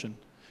compulsion.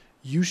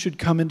 You should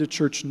come into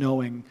church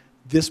knowing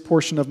this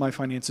portion of my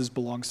finances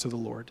belongs to the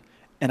Lord,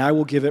 and I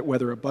will give it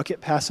whether a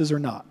bucket passes or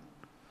not.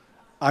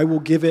 I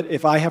will give it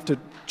if I have to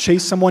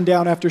chase someone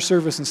down after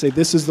service and say,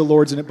 this is the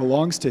Lord's and it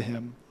belongs to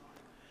him.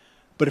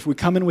 But if we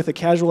come in with a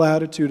casual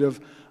attitude of,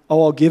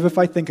 oh, I'll give if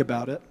I think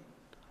about it,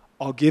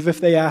 I'll give if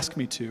they ask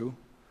me to,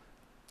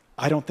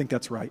 I don't think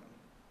that's right.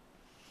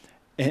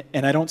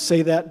 And I don't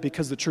say that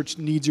because the church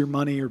needs your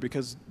money or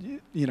because,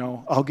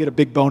 I'll get a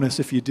big bonus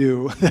if you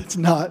do. It's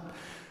not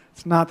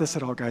this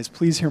at all, guys.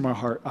 Please hear my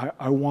heart.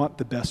 I want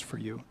the best for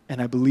you.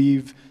 And I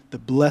believe the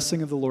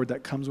blessing of the Lord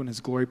that comes when his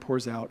glory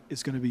pours out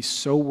is going to be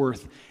so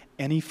worth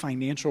any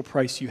financial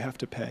price you have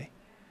to pay.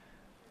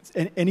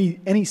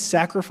 Any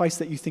sacrifice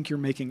that you think you're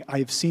making, I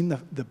have seen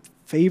the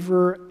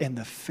favor and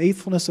the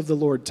faithfulness of the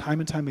Lord time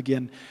and time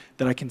again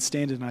that I can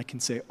stand and I can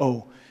say,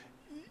 oh,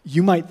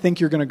 you might think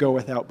you're going to go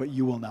without, but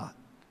you will not.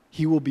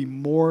 He will be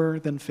more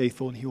than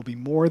faithful and he will be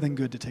more than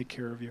good to take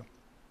care of you.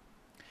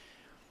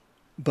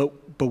 But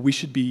we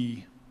should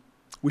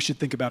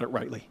think about it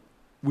rightly.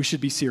 We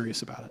should be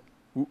serious about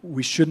it.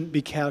 We shouldn't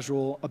be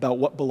casual about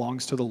what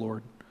belongs to the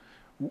Lord.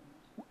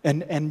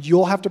 And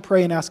you'll have to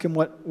pray and ask him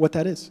what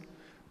that is.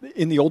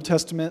 In the Old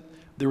Testament,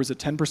 there was a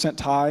 10%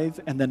 tithe,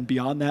 and then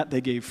beyond that,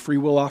 they gave free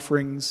will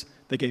offerings,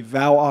 they gave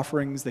vow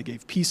offerings, they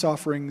gave peace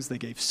offerings, they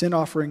gave sin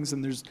offerings,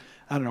 and there's,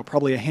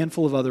 probably a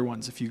handful of other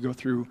ones if you go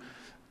through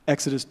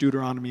Exodus,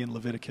 Deuteronomy, and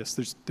Leviticus.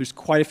 There's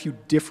quite a few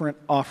different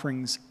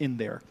offerings in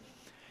there.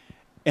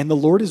 And the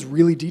Lord is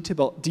really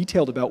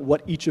detailed about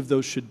what each of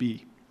those should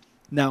be.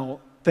 Now,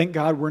 thank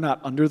God we're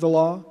not under the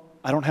law.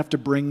 I don't have to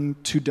bring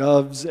 2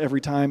 doves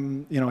every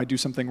time, I do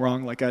something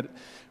wrong.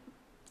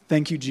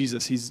 Thank you,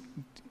 Jesus.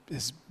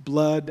 His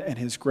blood and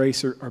his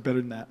grace are better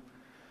than that.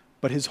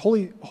 But his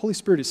Holy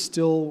Spirit is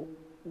still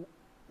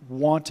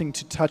wanting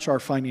to touch our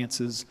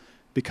finances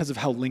because of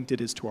how linked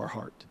it is to our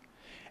heart.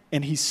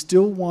 And he's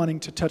still wanting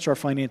to touch our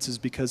finances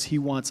because he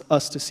wants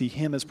us to see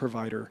him as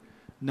provider,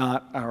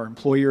 not our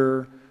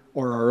employer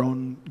or our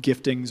own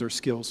giftings or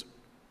skills.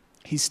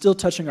 He's still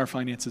touching our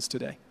finances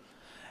today.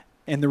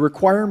 And the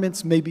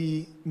requirements may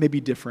be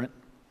different,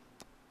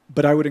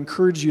 but I would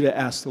encourage you to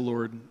ask the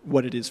Lord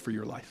what it is for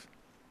your life.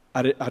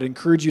 I'd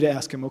encourage you to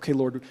ask him, okay,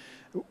 Lord,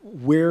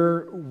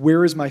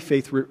 where is my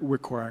faith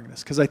requiring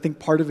this? Because I think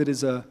part of it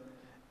is a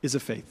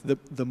faith.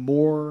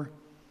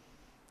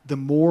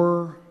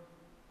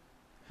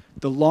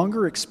 The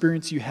longer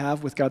experience you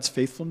have with God's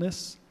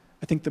faithfulness,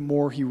 I think the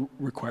more he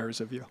requires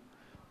of you.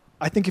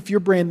 I think if you're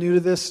brand new to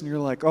this and you're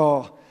like,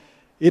 oh,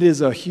 it is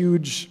a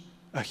huge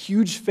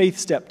faith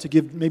step to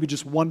give maybe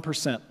just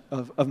 1%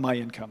 of my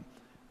income.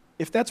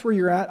 If that's where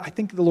you're at, I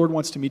think the Lord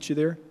wants to meet you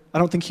there. I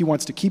don't think he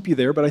wants to keep you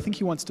there, but I think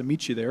he wants to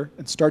meet you there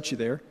and start you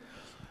there.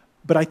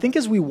 But I think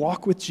as we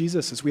walk with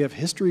Jesus, as we have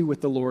history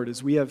with the Lord,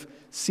 as we have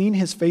seen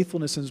his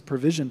faithfulness and his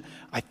provision,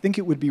 I think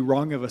it would be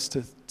wrong of us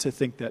to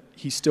think that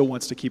he still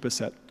wants to keep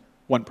us at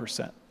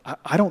 1%.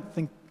 I don't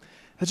think,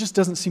 that just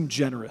doesn't seem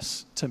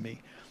generous to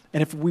me.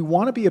 And if we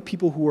want to be a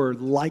people who are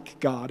like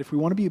God, if we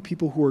want to be a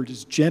people who are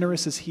as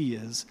generous as he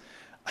is,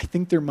 I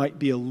think there might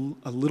be a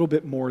little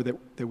bit more that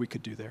we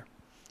could do there.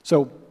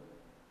 So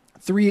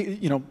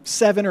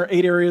 7 or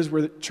 8 areas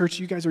where the church,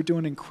 you guys are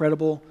doing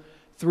incredible.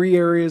 3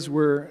 areas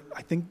where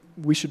I think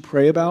we should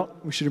pray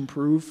about, we should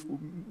improve.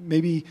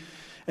 Maybe,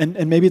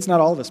 and maybe it's not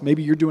all of us.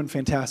 Maybe you're doing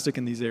fantastic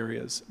in these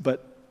areas,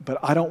 but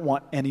I don't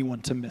want anyone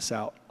to miss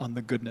out on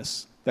the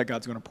goodness that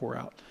God's going to pour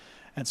out.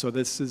 And so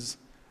this is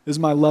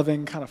my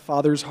loving kind of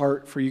father's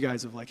heart for you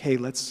guys of like, hey,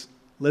 let's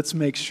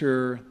make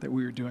sure that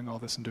we are doing all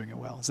this and doing it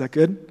well. Is that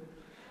good?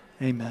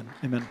 Amen.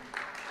 Amen.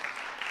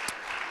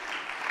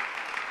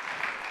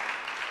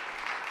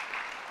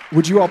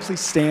 Would you all please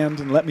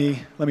stand and let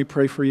me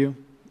pray for you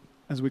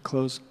as we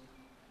close?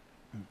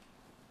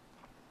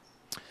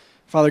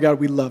 Father God,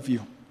 we love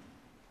you.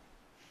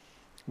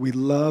 We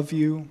love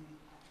you.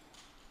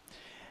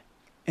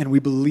 And we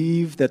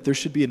believe that there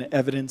should be an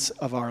evidence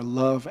of our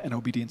love and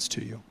obedience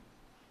to you.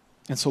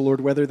 And so,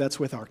 Lord, whether that's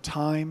with our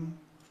time,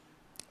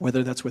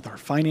 whether that's with our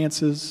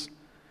finances,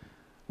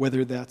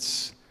 whether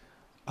that's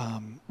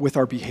with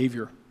our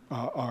behavior,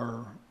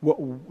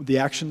 the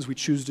actions we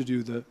choose to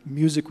do, the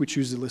music we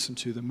choose to listen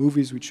to, the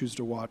movies we choose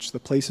to watch, the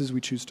places we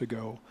choose to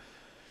go,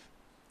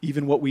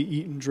 even what we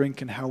eat and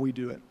drink and how we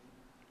do it.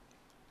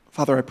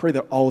 Father, I pray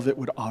that all of it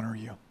would honor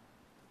you.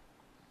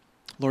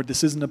 Lord,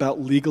 this isn't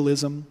about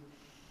legalism.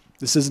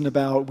 This isn't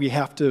about we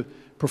have to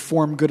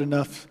perform good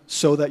enough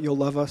so that you'll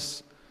love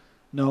us.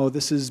 No,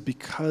 this is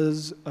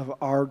because of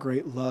our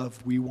great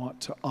love, we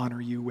want to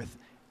honor you with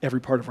every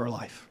part of our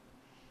life.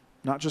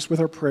 Not just with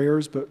our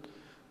prayers, but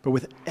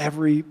with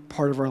every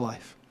part of our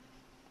life.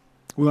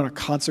 We want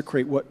to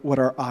consecrate what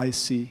our eyes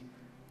see.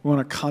 We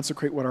want to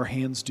consecrate what our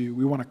hands do.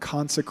 We want to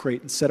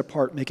consecrate and set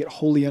apart, make it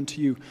holy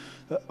unto you,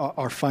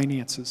 our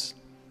finances.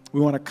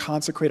 We want to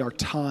consecrate our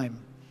time,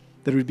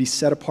 that it would be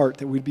set apart,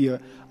 that we'd be a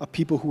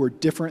people who are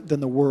different than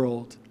the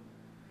world,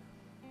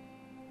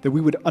 that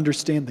we would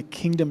understand the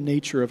kingdom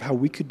nature of how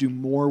we could do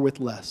more with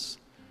less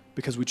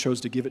because we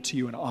chose to give it to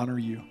you and honor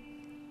you.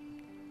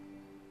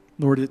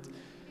 Lord,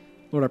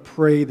 I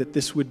pray that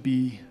this would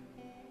be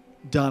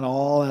done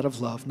all out of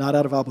love, not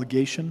out of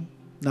obligation,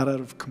 not out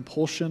of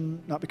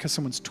compulsion, not because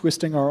someone's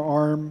twisting our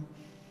arm,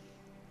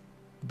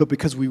 but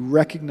because we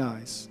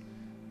recognize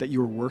that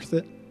you're worth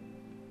it,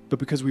 but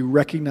because we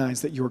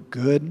recognize that you're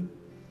good,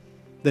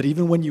 That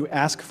even when you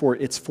ask for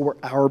it, it's for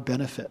our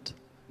benefit.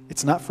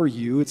 It's not for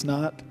you. It's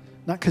not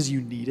because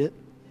you need it.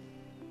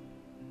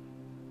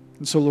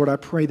 And so, Lord, I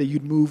pray that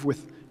you'd move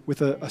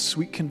with a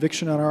sweet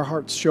conviction on our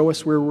hearts. Show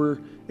us where we're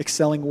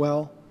excelling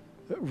well.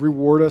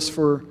 Reward us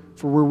for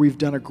where we've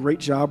done a great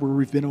job, where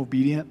we've been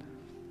obedient.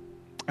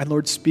 And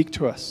Lord, speak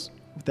to us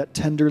with that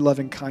tender,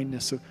 loving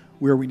kindness of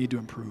where we need to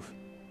improve.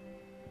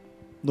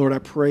 Lord, I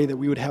pray that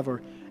we would have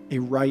a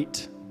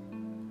right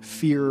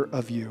fear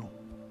of you.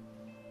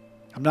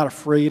 I'm not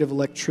afraid of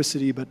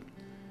electricity, but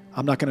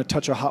I'm not going to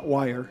touch a hot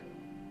wire.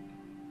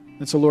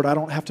 And so, Lord, I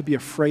don't have to be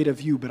afraid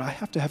of you, but I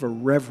have to have a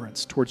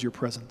reverence towards your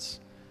presence.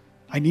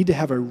 I need to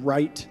have a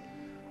right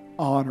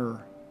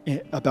honor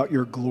about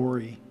your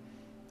glory.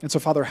 And so,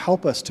 Father,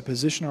 help us to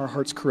position our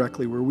hearts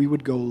correctly where we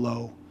would go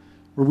low,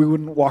 where we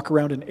wouldn't walk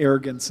around in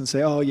arrogance and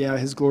say, oh, yeah,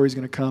 his glory is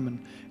going to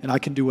come and I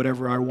can do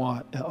whatever I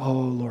want. Oh,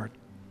 Lord,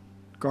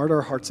 guard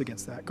our hearts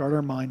against that. Guard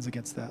our minds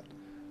against that.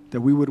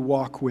 That we would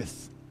walk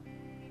with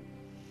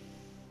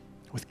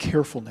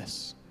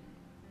carefulness.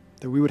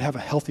 That we would have a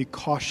healthy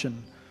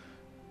caution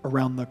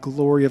around the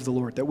glory of the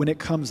Lord. That when it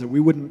comes, that we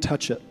wouldn't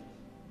touch it.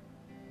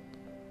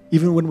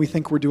 Even when we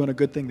think we're doing a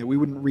good thing, that we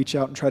wouldn't reach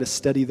out and try to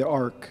steady the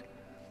ark.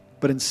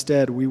 But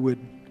instead, we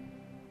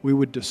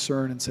would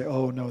discern and say,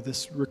 oh, no,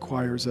 this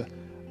requires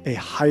a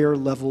higher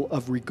level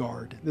of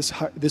regard.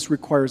 This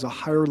requires a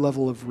higher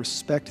level of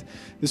respect.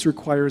 This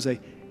requires a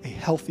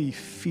healthy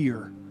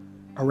fear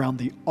around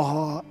the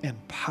awe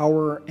and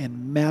power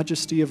and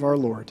majesty of our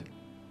Lord.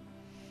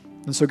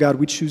 And so, God,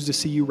 we choose to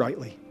see you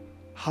rightly,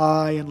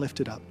 high and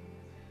lifted up.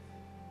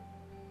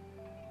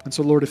 And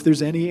so, Lord, if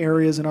there's any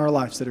areas in our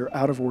lives that are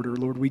out of order,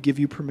 Lord, we give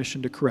you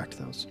permission to correct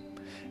those.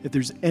 If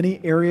there's any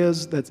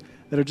areas that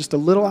are just a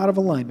little out of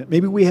alignment,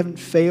 maybe we haven't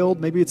failed,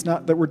 maybe it's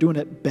not that we're doing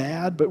it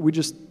bad, but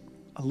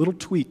a little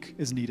tweak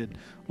is needed.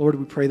 Lord,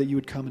 we pray that you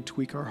would come and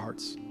tweak our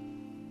hearts.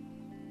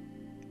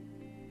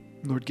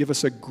 Lord, give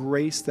us a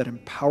grace that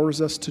empowers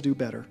us to do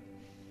better.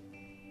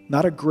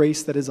 Not a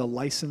grace that is a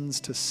license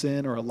to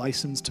sin or a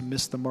license to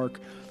miss the mark,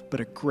 but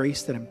a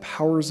grace that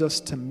empowers us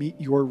to meet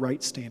your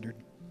right standard.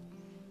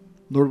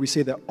 Lord, we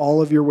say that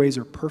all of your ways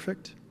are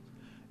perfect.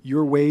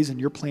 Your ways and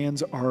your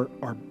plans are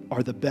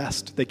the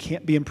best. They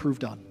can't be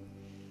improved on.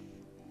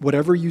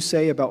 Whatever you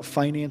say about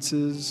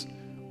finances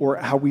or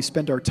how we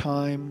spend our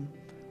time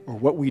or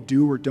what we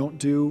do or don't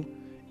do,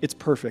 it's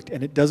perfect,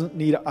 and it doesn't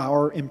need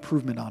our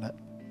improvement on it.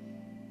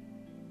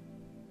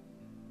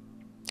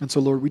 And so,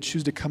 Lord, we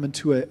choose to come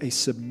into a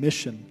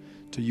submission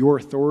to your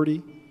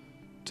authority,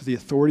 to the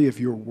authority of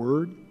your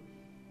word,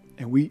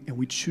 and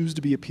we choose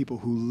to be a people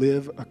who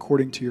live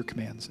according to your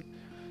commands.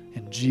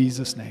 In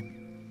Jesus'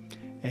 name,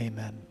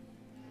 amen.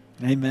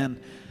 Amen.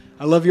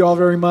 I love you all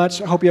very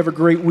much. I hope you have a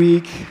great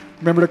week.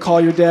 Remember to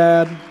call your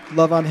dad,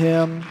 love on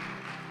him.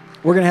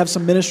 We're going to have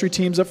some ministry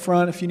teams up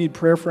front if you need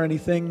prayer for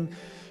anything.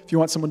 If you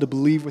want someone to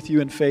believe with you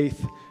in faith,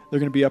 they're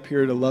going to be up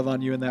here to love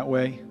on you in that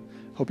way.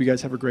 Hope you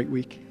guys have a great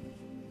week.